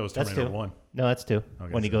 I thought that was That's Terminator 2. 1. No, that's 2. Okay,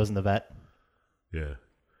 When he so- goes in the vet. Yeah.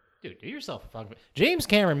 Dude, do yourself a fucking... James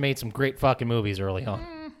Cameron made some great fucking movies early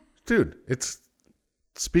on. Dude, it's...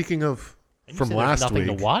 Speaking of And you from say there's last nothing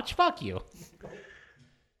week, to watch? Fuck you.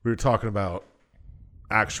 we were talking about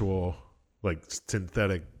actual, like,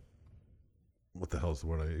 synthetic... What the hell is the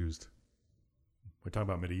word I used? We're talking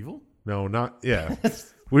about medieval? No, not... Yeah.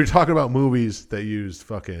 We were talking about movies that used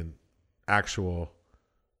fucking actual...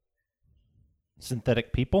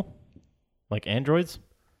 Synthetic people? Like androids?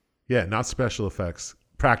 Yeah, not special effects.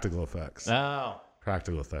 Practical effects. Oh.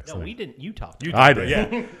 Practical effects. No, like- we didn't. You talked. You I did,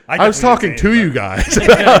 did. yeah. I was talking to definitely you guys.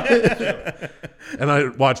 And I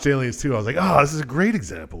watched Aliens 2. I was like, oh, this is a great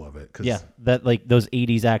example of it. 'Cause Yeah, that like those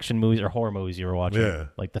 80s action movies or horror movies you were watching. Yeah.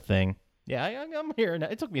 Like The Thing. Yeah, I'm here now.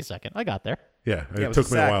 It took me a second. I got there. Yeah, Yeah, it it was took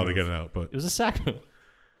a me a sack while to move. get it out. But It was a sack move.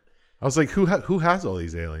 I was like, who has all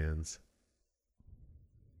these aliens?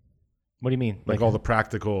 What do you mean? Like all the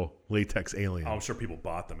practical latex aliens. I'm sure people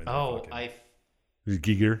bought them. And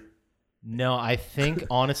Giger? No, I think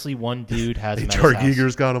honestly one dude has them at H.R. his house.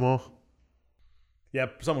 Giger's got them all. Yeah,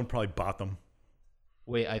 someone probably bought them.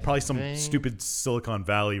 Wait, I Probably some think- stupid Silicon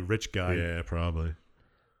Valley rich guy. Yeah, probably.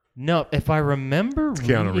 No, if I remember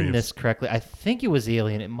Keanu reading Reeves. this correctly, I think it was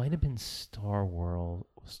Alien. It might have been Star Wars.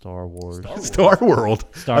 Star Wars. Star World.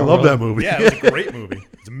 Star I love World. that movie. Yeah, it was a great movie.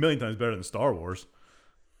 It's a million times better than Star Wars.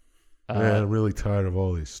 Man, I'm really tired of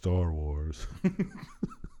all these Star Wars.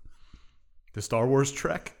 The Star Wars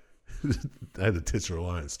Trek? I had the titular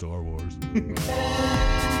line Star Wars.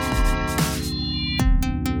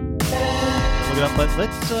 Look it up,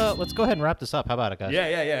 but let's go ahead and wrap this up. How about it, guys? Yeah,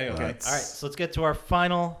 okay. All right, so let's get to our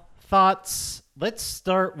final thoughts. Let's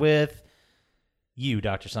start with you,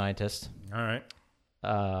 Dr. Scientist. All right.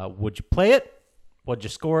 Would you play it? Would you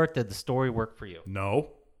score it? Did the story work for you? No.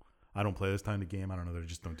 I don't play this kind of game. I don't know. They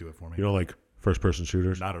just don't do it for me. You know, like first-person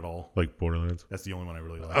shooters? Not at all. Like Borderlands? That's the only one I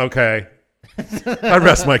really like. Okay. I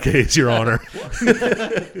rest my case, Your Honor.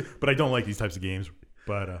 But I don't like these types of games.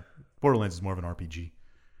 But Borderlands is more of an RPG.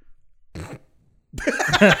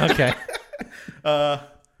 Okay. What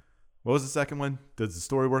was the second one? Does the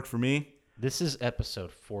story work for me? This is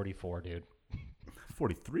episode 44, dude.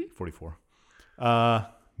 43? 44.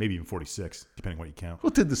 Maybe even 46, depending what you count.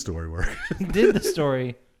 What did the story work? Did the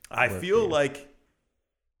story... I work feel for you? like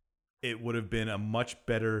it would have been a much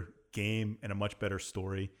better game and a much better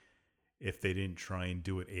story if they didn't try and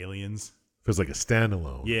do it aliens. It was like a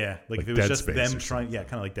standalone. Yeah, like Like if it was Dead just Space them or trying,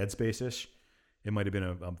 kind of like Dead Space-ish, it might have been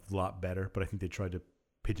a lot better. But I think they tried to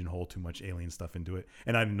pigeonhole too much alien stuff into it,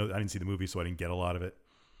 and I didn't see the movie, so I didn't get a lot of it.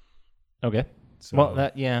 Okay. So, Well, I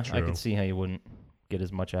true. could see how you wouldn't get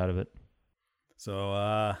as much out of it.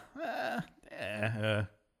 so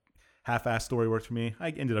half-ass story worked for me. I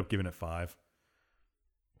ended up giving it 5.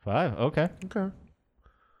 5. Okay. Okay.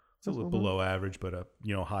 It's a little below average, but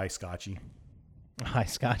high Scotchy. High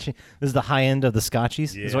Scotchy. This is the high end of the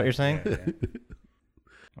Scotchies, is what you're saying? Yeah.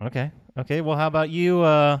 Okay. Okay. Well, how about you?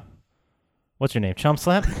 What's your name? Chump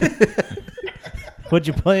Slap? Would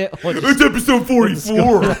you play it? It's episode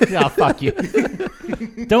 44. Yeah, fuck you.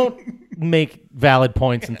 Don't make valid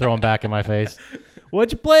points and throw them back in my face.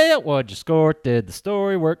 Would you play it? Would you score it? Did the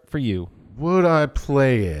story work for you? Would I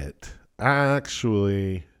play it?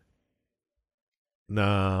 Actually,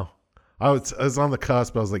 no. I was on the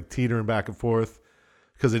cusp. I was like teetering back and forth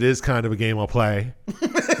because it is kind of a game I'll play.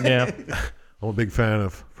 Yeah. I'm a big fan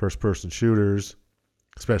of first-person shooters,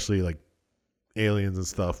 especially like aliens and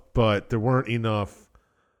stuff. But there weren't enough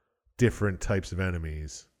different types of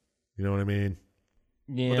enemies. You know what I mean?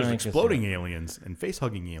 Yeah. Well, there's I guess exploding aliens and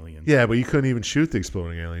face-hugging aliens. Yeah, but you couldn't even shoot the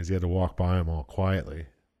exploding aliens. You had to walk by them all quietly.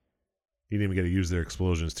 You didn't even get to use their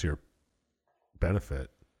explosions to your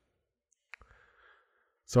benefit.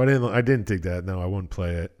 So I didn't dig that. No, I wouldn't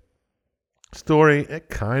play it. Story, it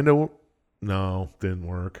kind of didn't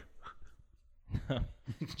work.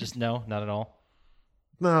 Just no, not at all.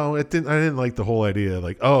 No, it didn't. I didn't like the whole idea.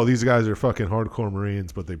 Like, oh, these guys are fucking hardcore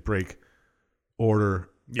Marines, but they break order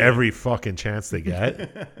Yeah. every fucking chance they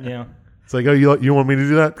get. Yeah. It's like, oh, you want me to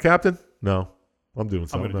do that, Captain? No, I'm doing I'm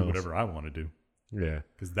something going to do else. whatever I want to do Yeah.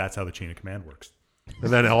 because that's how the chain of command works.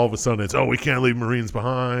 And then all of a sudden it's, oh, we can't leave Marines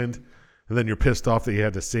behind. And then you're pissed off that you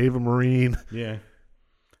had to save a Marine. Yeah.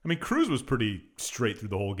 I mean, Cruz was pretty straight through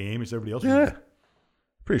the whole game. Is everybody else? Yeah.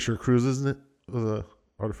 Pretty sure Cruz, isn't it? Was a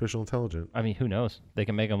artificial intelligence. I mean, who knows? They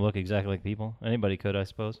can make them look exactly like people. Anybody could, I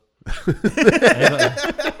suppose.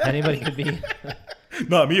 anybody could be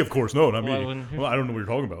Not me, of course. No, not Well, me. Well, I don't know what you're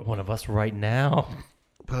talking about. one of us right now.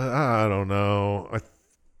 But I don't know.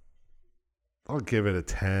 I'll give it a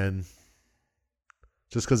 10.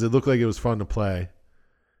 Just because it looked like it was fun to play.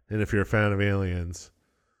 And if you're a fan of aliens,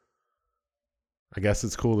 I guess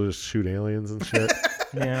it's cool to just shoot aliens and shit.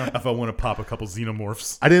 Yeah. If I want to pop a couple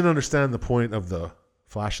xenomorphs. I didn't understand the point of the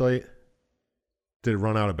flashlight. Did it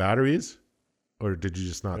run out of batteries? Or did you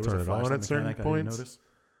just not There turn was a it on flashlight at certain mechanic I didn't points?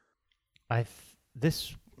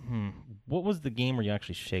 notice. What was the game where you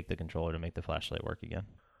actually shake the controller to make the flashlight work again?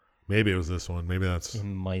 Maybe it was this one. Maybe that's It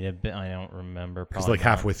might have been. I don't remember. because Probably like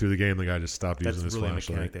halfway through the game, the guy just stopped That's using his really a flashlight.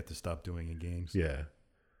 mechanic they have to stop doing in games. Yeah.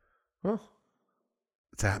 Well,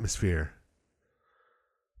 it's atmosphere.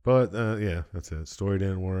 But yeah, that's it. Story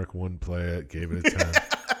didn't work. Wouldn't play it. Gave it a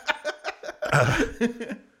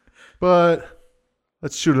 10. But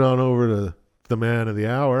let's shoot it on over to the man of the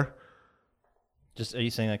hour. Just are you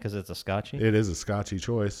saying that because it's a Scotchy? It is a Scotchy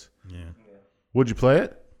choice. Yeah. Would you play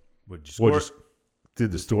it? Would you score?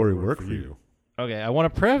 Did the story work for you? Okay, I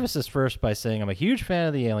want to preface this first by saying I'm a huge fan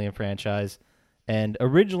of the Alien franchise, and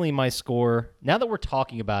originally my score. Now that we're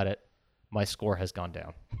talking about it, my score has gone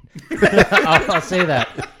down. I'll say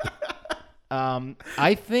that.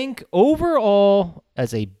 I think overall,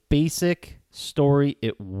 as a basic story,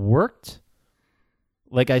 it worked.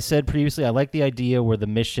 Like I said previously, I like the idea where the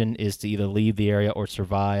mission is to either leave the area or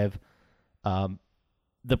survive.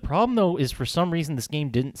 The problem, though, is for some reason this game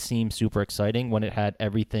didn't seem super exciting when it had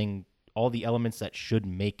everything, all the elements that should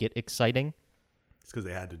make it exciting. It's because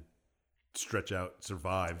they had to stretch out,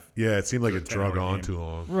 survive. Yeah, it seemed like For it a drug 10-hour on game. too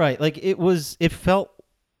long. Right, like it felt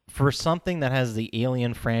for something that has the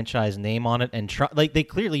Alien franchise name on it, and like they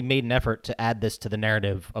clearly made an effort to add this to the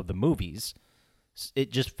narrative of the movies.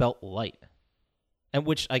 It just felt light, and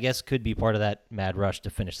which I guess could be part of that mad rush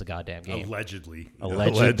to finish the goddamn game. Allegedly.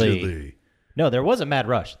 Allegedly. No, there was a mad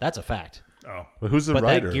rush. That's a fact. Oh. But who's the But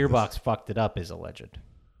writer? that Gearbox fucked it up is alleged.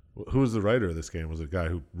 Who was the writer of this game? Was it a guy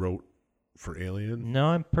who wrote for Alien? No,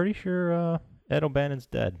 I'm pretty sure Ed O'Bannon's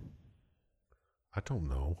dead. I don't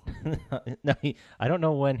know. No, I don't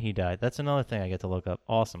know when he died. That's another thing I get to look up.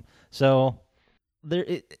 Awesome. So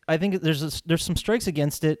I think there's some strikes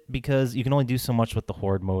against it because you can only do so much with the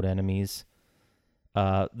horde mode enemies.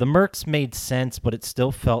 The mercs made sense, but it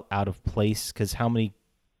still felt out of place because how many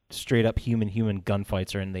straight up human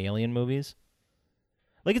gunfights are in the Alien movies?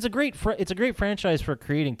 Like it's a great franchise for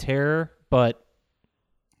creating terror, but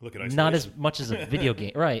Look at Isolation. not as much as a video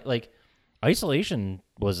game, right? Like Isolation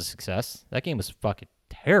was a success. That game was fucking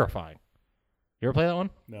terrifying. You ever play that one?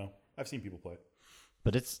 No. I've seen people play it.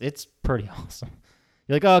 But it's pretty awesome.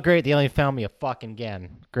 You're like, oh great, the alien found me a fucking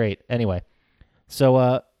again. Great. Anyway,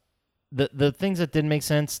 so the things that didn't make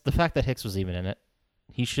sense, the fact that Hicks was even in it,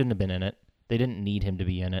 he shouldn't have been in it. They didn't need him to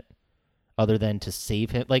be in it, other than to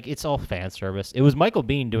save him. Like it's all fan service. It was Michael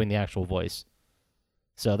Biehn doing the actual voice,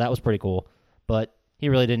 so that was pretty cool. But he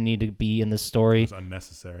really didn't need to be in this story. It was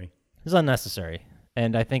unnecessary. It was unnecessary,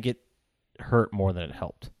 and I think it hurt more than it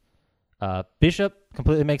helped. Bishop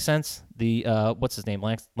completely makes sense. The what's his name?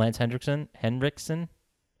 Lance Hendrickson.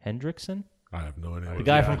 I have no idea. The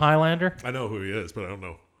guy from Highlander. I know who he is, but I don't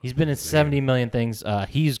know. He's been in 70 million things.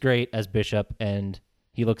 He's great as Bishop, and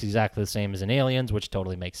he looks exactly the same as in Aliens, which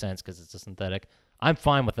totally makes sense because it's a synthetic. I'm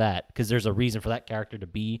fine with that because there's a reason for that character to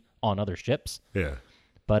be on other ships. Yeah.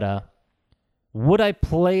 But would I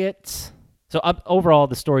play it? So overall,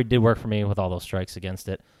 the story did work for me with all those strikes against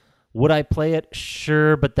it. Would I play it?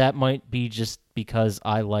 Sure, but that might be just because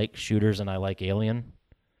I like shooters and I like Alien.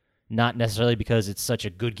 Not necessarily because it's such a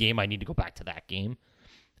good game, I need to go back to that game.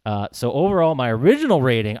 So overall, my original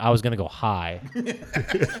rating, I was going to go high.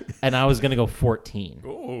 And I was going to go 14.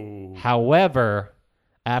 Oh. However,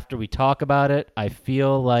 after we talk about it, I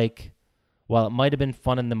feel like, while it might have been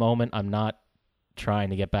fun in the moment, I'm not trying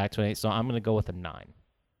to get back to it. So I'm going to go with a 9.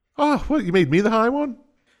 Oh, what? You made me the high one?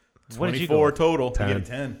 What did you 24 go? total. 10. You get a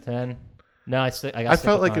 10. 10? No, I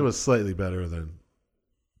felt like it was slightly better than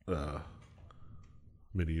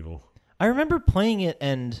Medieval. I remember playing it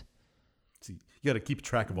and See, you got to keep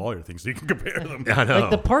track of all your things so you can compare them. I know. like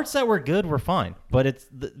the parts that were good were fine, but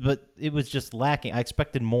it was just lacking. I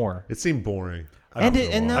expected more. It seemed boring. And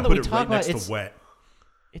now I that put we it talk right about next it, to wet.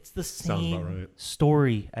 it's the Sounds about same right.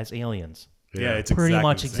 story as Aliens. Yeah, it's Pretty exactly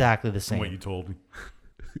much the same exactly the from what same. you told me.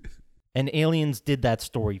 And Aliens did that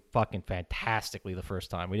story fucking fantastically the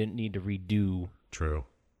first time. We didn't need to redo True.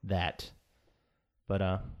 that. But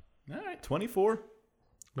All right, 24.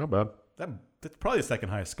 Not bad. That's probably the second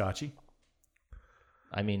highest Scotchy.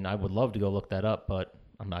 I mean, I would love to go look that up, but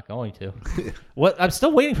I'm not going to. What? I'm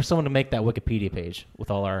still waiting for someone to make that Wikipedia page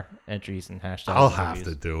with all our entries and hashtags. I'll and have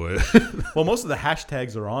reviews. to do it. Well, most of the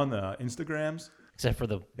hashtags are on the Instagrams. Except for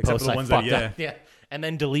the Except posts for the I ones that- fucked up. Yeah. And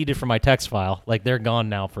then deleted from my text file. Like they're gone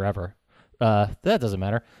now forever. That doesn't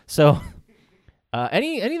matter. So,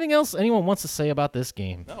 anything else anyone wants to say about this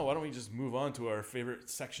game? No, why don't we just move on to our favorite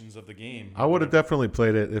sections of the game? I would have definitely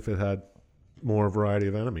played it if it had more variety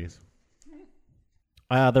of enemies.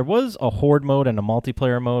 There was a horde mode and a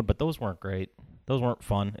multiplayer mode, but those weren't great. Those weren't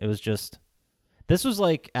fun. It was just. This was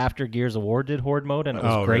like after Gears of War did horde mode, and it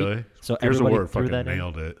was great. Really? So Gears of everybody War threw fucking that in.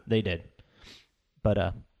 nailed it. They did.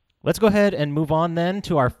 But let's go ahead and move on then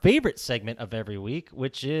to our favorite segment of every week,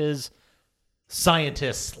 which is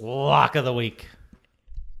Scientist's Lock of the Week.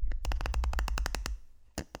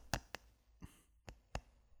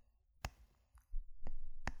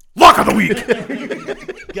 Lock of the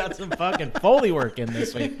week. Got some fucking Foley work in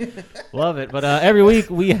this week. Love it. But every week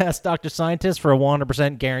we ask Dr. Scientist for a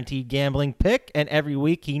 100% guaranteed gambling pick, and every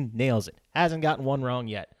week he nails it. Hasn't gotten one wrong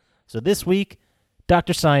yet. So this week,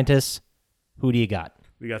 Dr. Scientist, who do you got?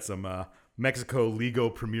 We got some Mexico Liga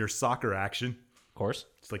Premier Soccer action. Of course.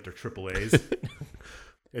 It's like their triple A's.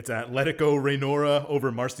 It's Atletico Reynora over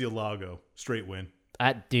Marcialago. Straight win.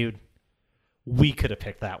 Dude, we could have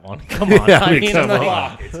picked that one. Come on. Yeah, I mean, come like,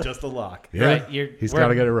 on. It's just a lock. Yeah, Right, he's we're- got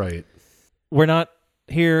to get it right. We're not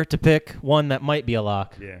here to pick one that might be a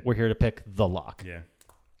lock. Yeah. We're here to pick the lock. Yeah.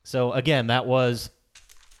 So, again, that was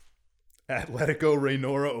Atletico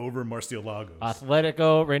Reynora over Marcialagos.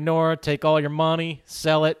 Atletico, Reynora, take all your money,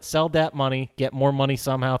 sell it, sell that money, get more money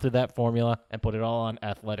somehow through that formula, and put it all on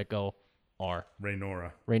Atletico or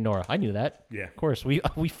Reynora. Reynora. I knew that. Yeah. Of course, we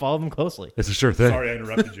follow them closely. It's a sure thing. Sorry I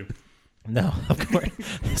interrupted you. No, of course.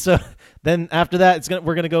 So then after that,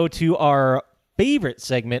 we're gonna go to our favorite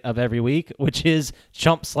segment of every week, which is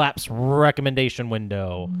Chump Slap's recommendation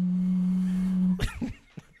window.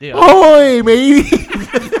 Dude, Oi, matey!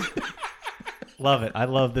 love it. I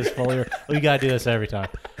love this Foley. We gotta do this every time.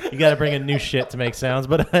 You gotta bring in new shit to make sounds.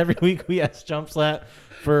 But every week we ask Chump Slap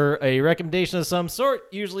for a recommendation of some sort,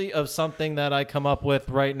 usually of something that I come up with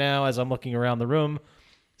right now as I'm looking around the room.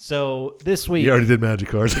 So this week, You already did magic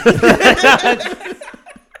cards.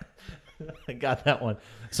 I got that one.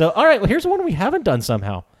 So, all right, well, here's one we haven't done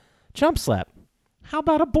somehow. Chump Slap. How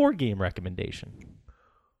about a board game recommendation?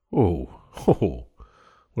 Oh.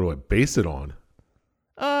 What do I base it on?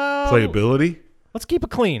 Uh, Playability? Let's keep it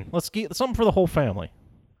clean. Let's keep something for the whole family.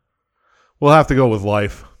 We'll have to go with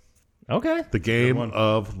Life. Okay. The game one.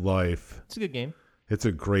 of life. It's a good game. It's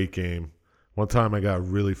a great game. One time I got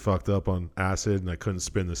really fucked up on acid and I couldn't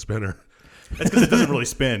spin the spinner. That's because it doesn't really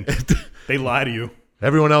spin. They lie to you.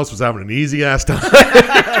 Everyone else was having an easy ass time.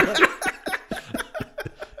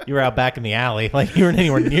 You were out back in the alley. Like, you weren't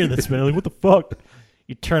anywhere near the spinner. Like, what the fuck?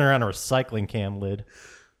 You turn around a recycling can lid.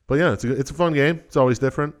 But yeah, it's a fun game. It's always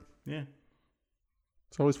different. Yeah.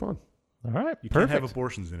 It's always fun. All right. You Perfect. can't have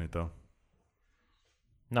abortions in it, though.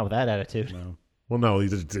 Not with that attitude. No. Well, no, they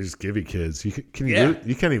just give you kids. You Yeah.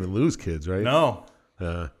 you can't even lose kids, right? No. We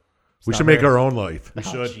not should make fair. our own life. We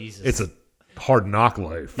Oh, should. Jesus. It's a hard knock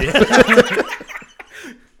life. That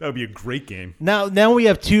would be a great game. Now we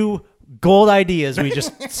have two gold ideas we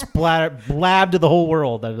just blab to the whole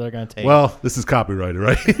world that they're going to take. Well, this is copyrighted,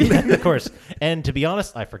 right? Of course. And to be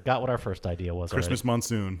honest, I forgot what our first idea was. Christmas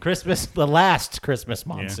monsoon. already. Christmas, the last Christmas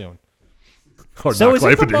monsoon. Hard So knock is it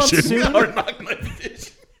life the edition.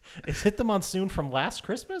 monsoon? Is it the monsoon from last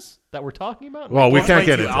Christmas that we're talking about? Well, we Don't can't fight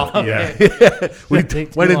get you into off. it. Yeah. We That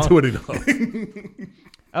takes went too into long. it enough.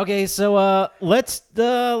 Okay, so let's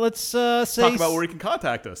say Talk about where you can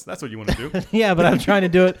contact us. That's what you want to do. yeah, but I'm trying to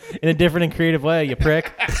do it in a different and creative way, you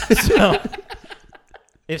prick. So,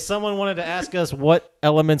 if someone wanted to ask us what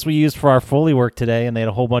elements we used for our Foley work today and they had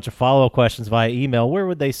a whole bunch of follow-up questions via email, where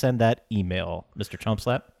would they send that email, Mr.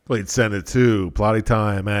 Chumpslap? Please send it to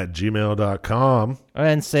plottytime@gmail.com.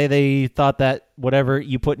 And say they thought that whatever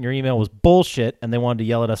you put in your email was bullshit and they wanted to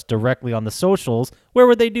yell at us directly on the socials. Where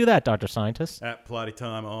would they do that, Dr. Scientist? At Plotty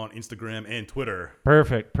Time on Instagram and Twitter.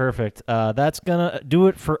 Perfect. That's going to do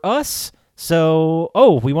it for us. So,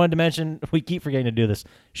 we wanted to mention, we keep forgetting to do this.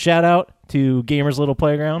 Shout out to Gamers Little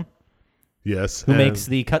Playground, Yes. who and makes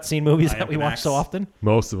the cutscene movies I that Am we watch Panax. so often.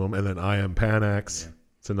 most of them. And then I Am Panax. Yeah.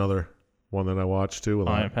 It's another one that I watch too a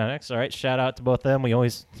lot. Lion Panics. All right, shout out to both of them. We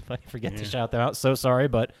always forget to shout them out. So sorry,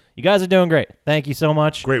 but you guys are doing great. Thank you so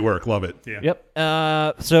much. Great work. Love it. Yeah.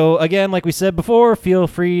 Yep. So again, like we said before, feel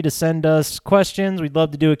free to send us questions. We'd love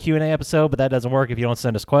to do a Q&A episode, but that doesn't work if you don't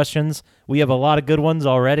send us questions. We have a lot of good ones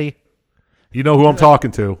already. You know who I'm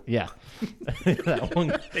talking to. Yeah. That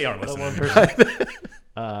one, They are that listening. one person.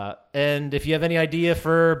 And if you have any idea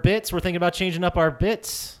for bits, we're thinking about changing up our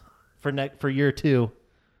bits for year 2.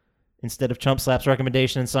 Instead of Chump Slap's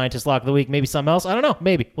recommendation and Scientist Lock of the Week, maybe something else. I don't know.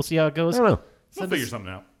 Maybe. We'll see how it goes. I don't know. We'll figure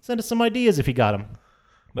something out. Send us some ideas if you got them.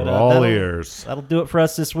 But We're all ears. That'll do it for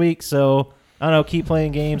us this week. So, I don't know. Keep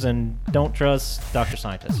playing games and don't trust Dr.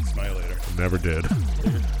 Scientist. Smile later. Never did.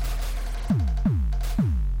 Later.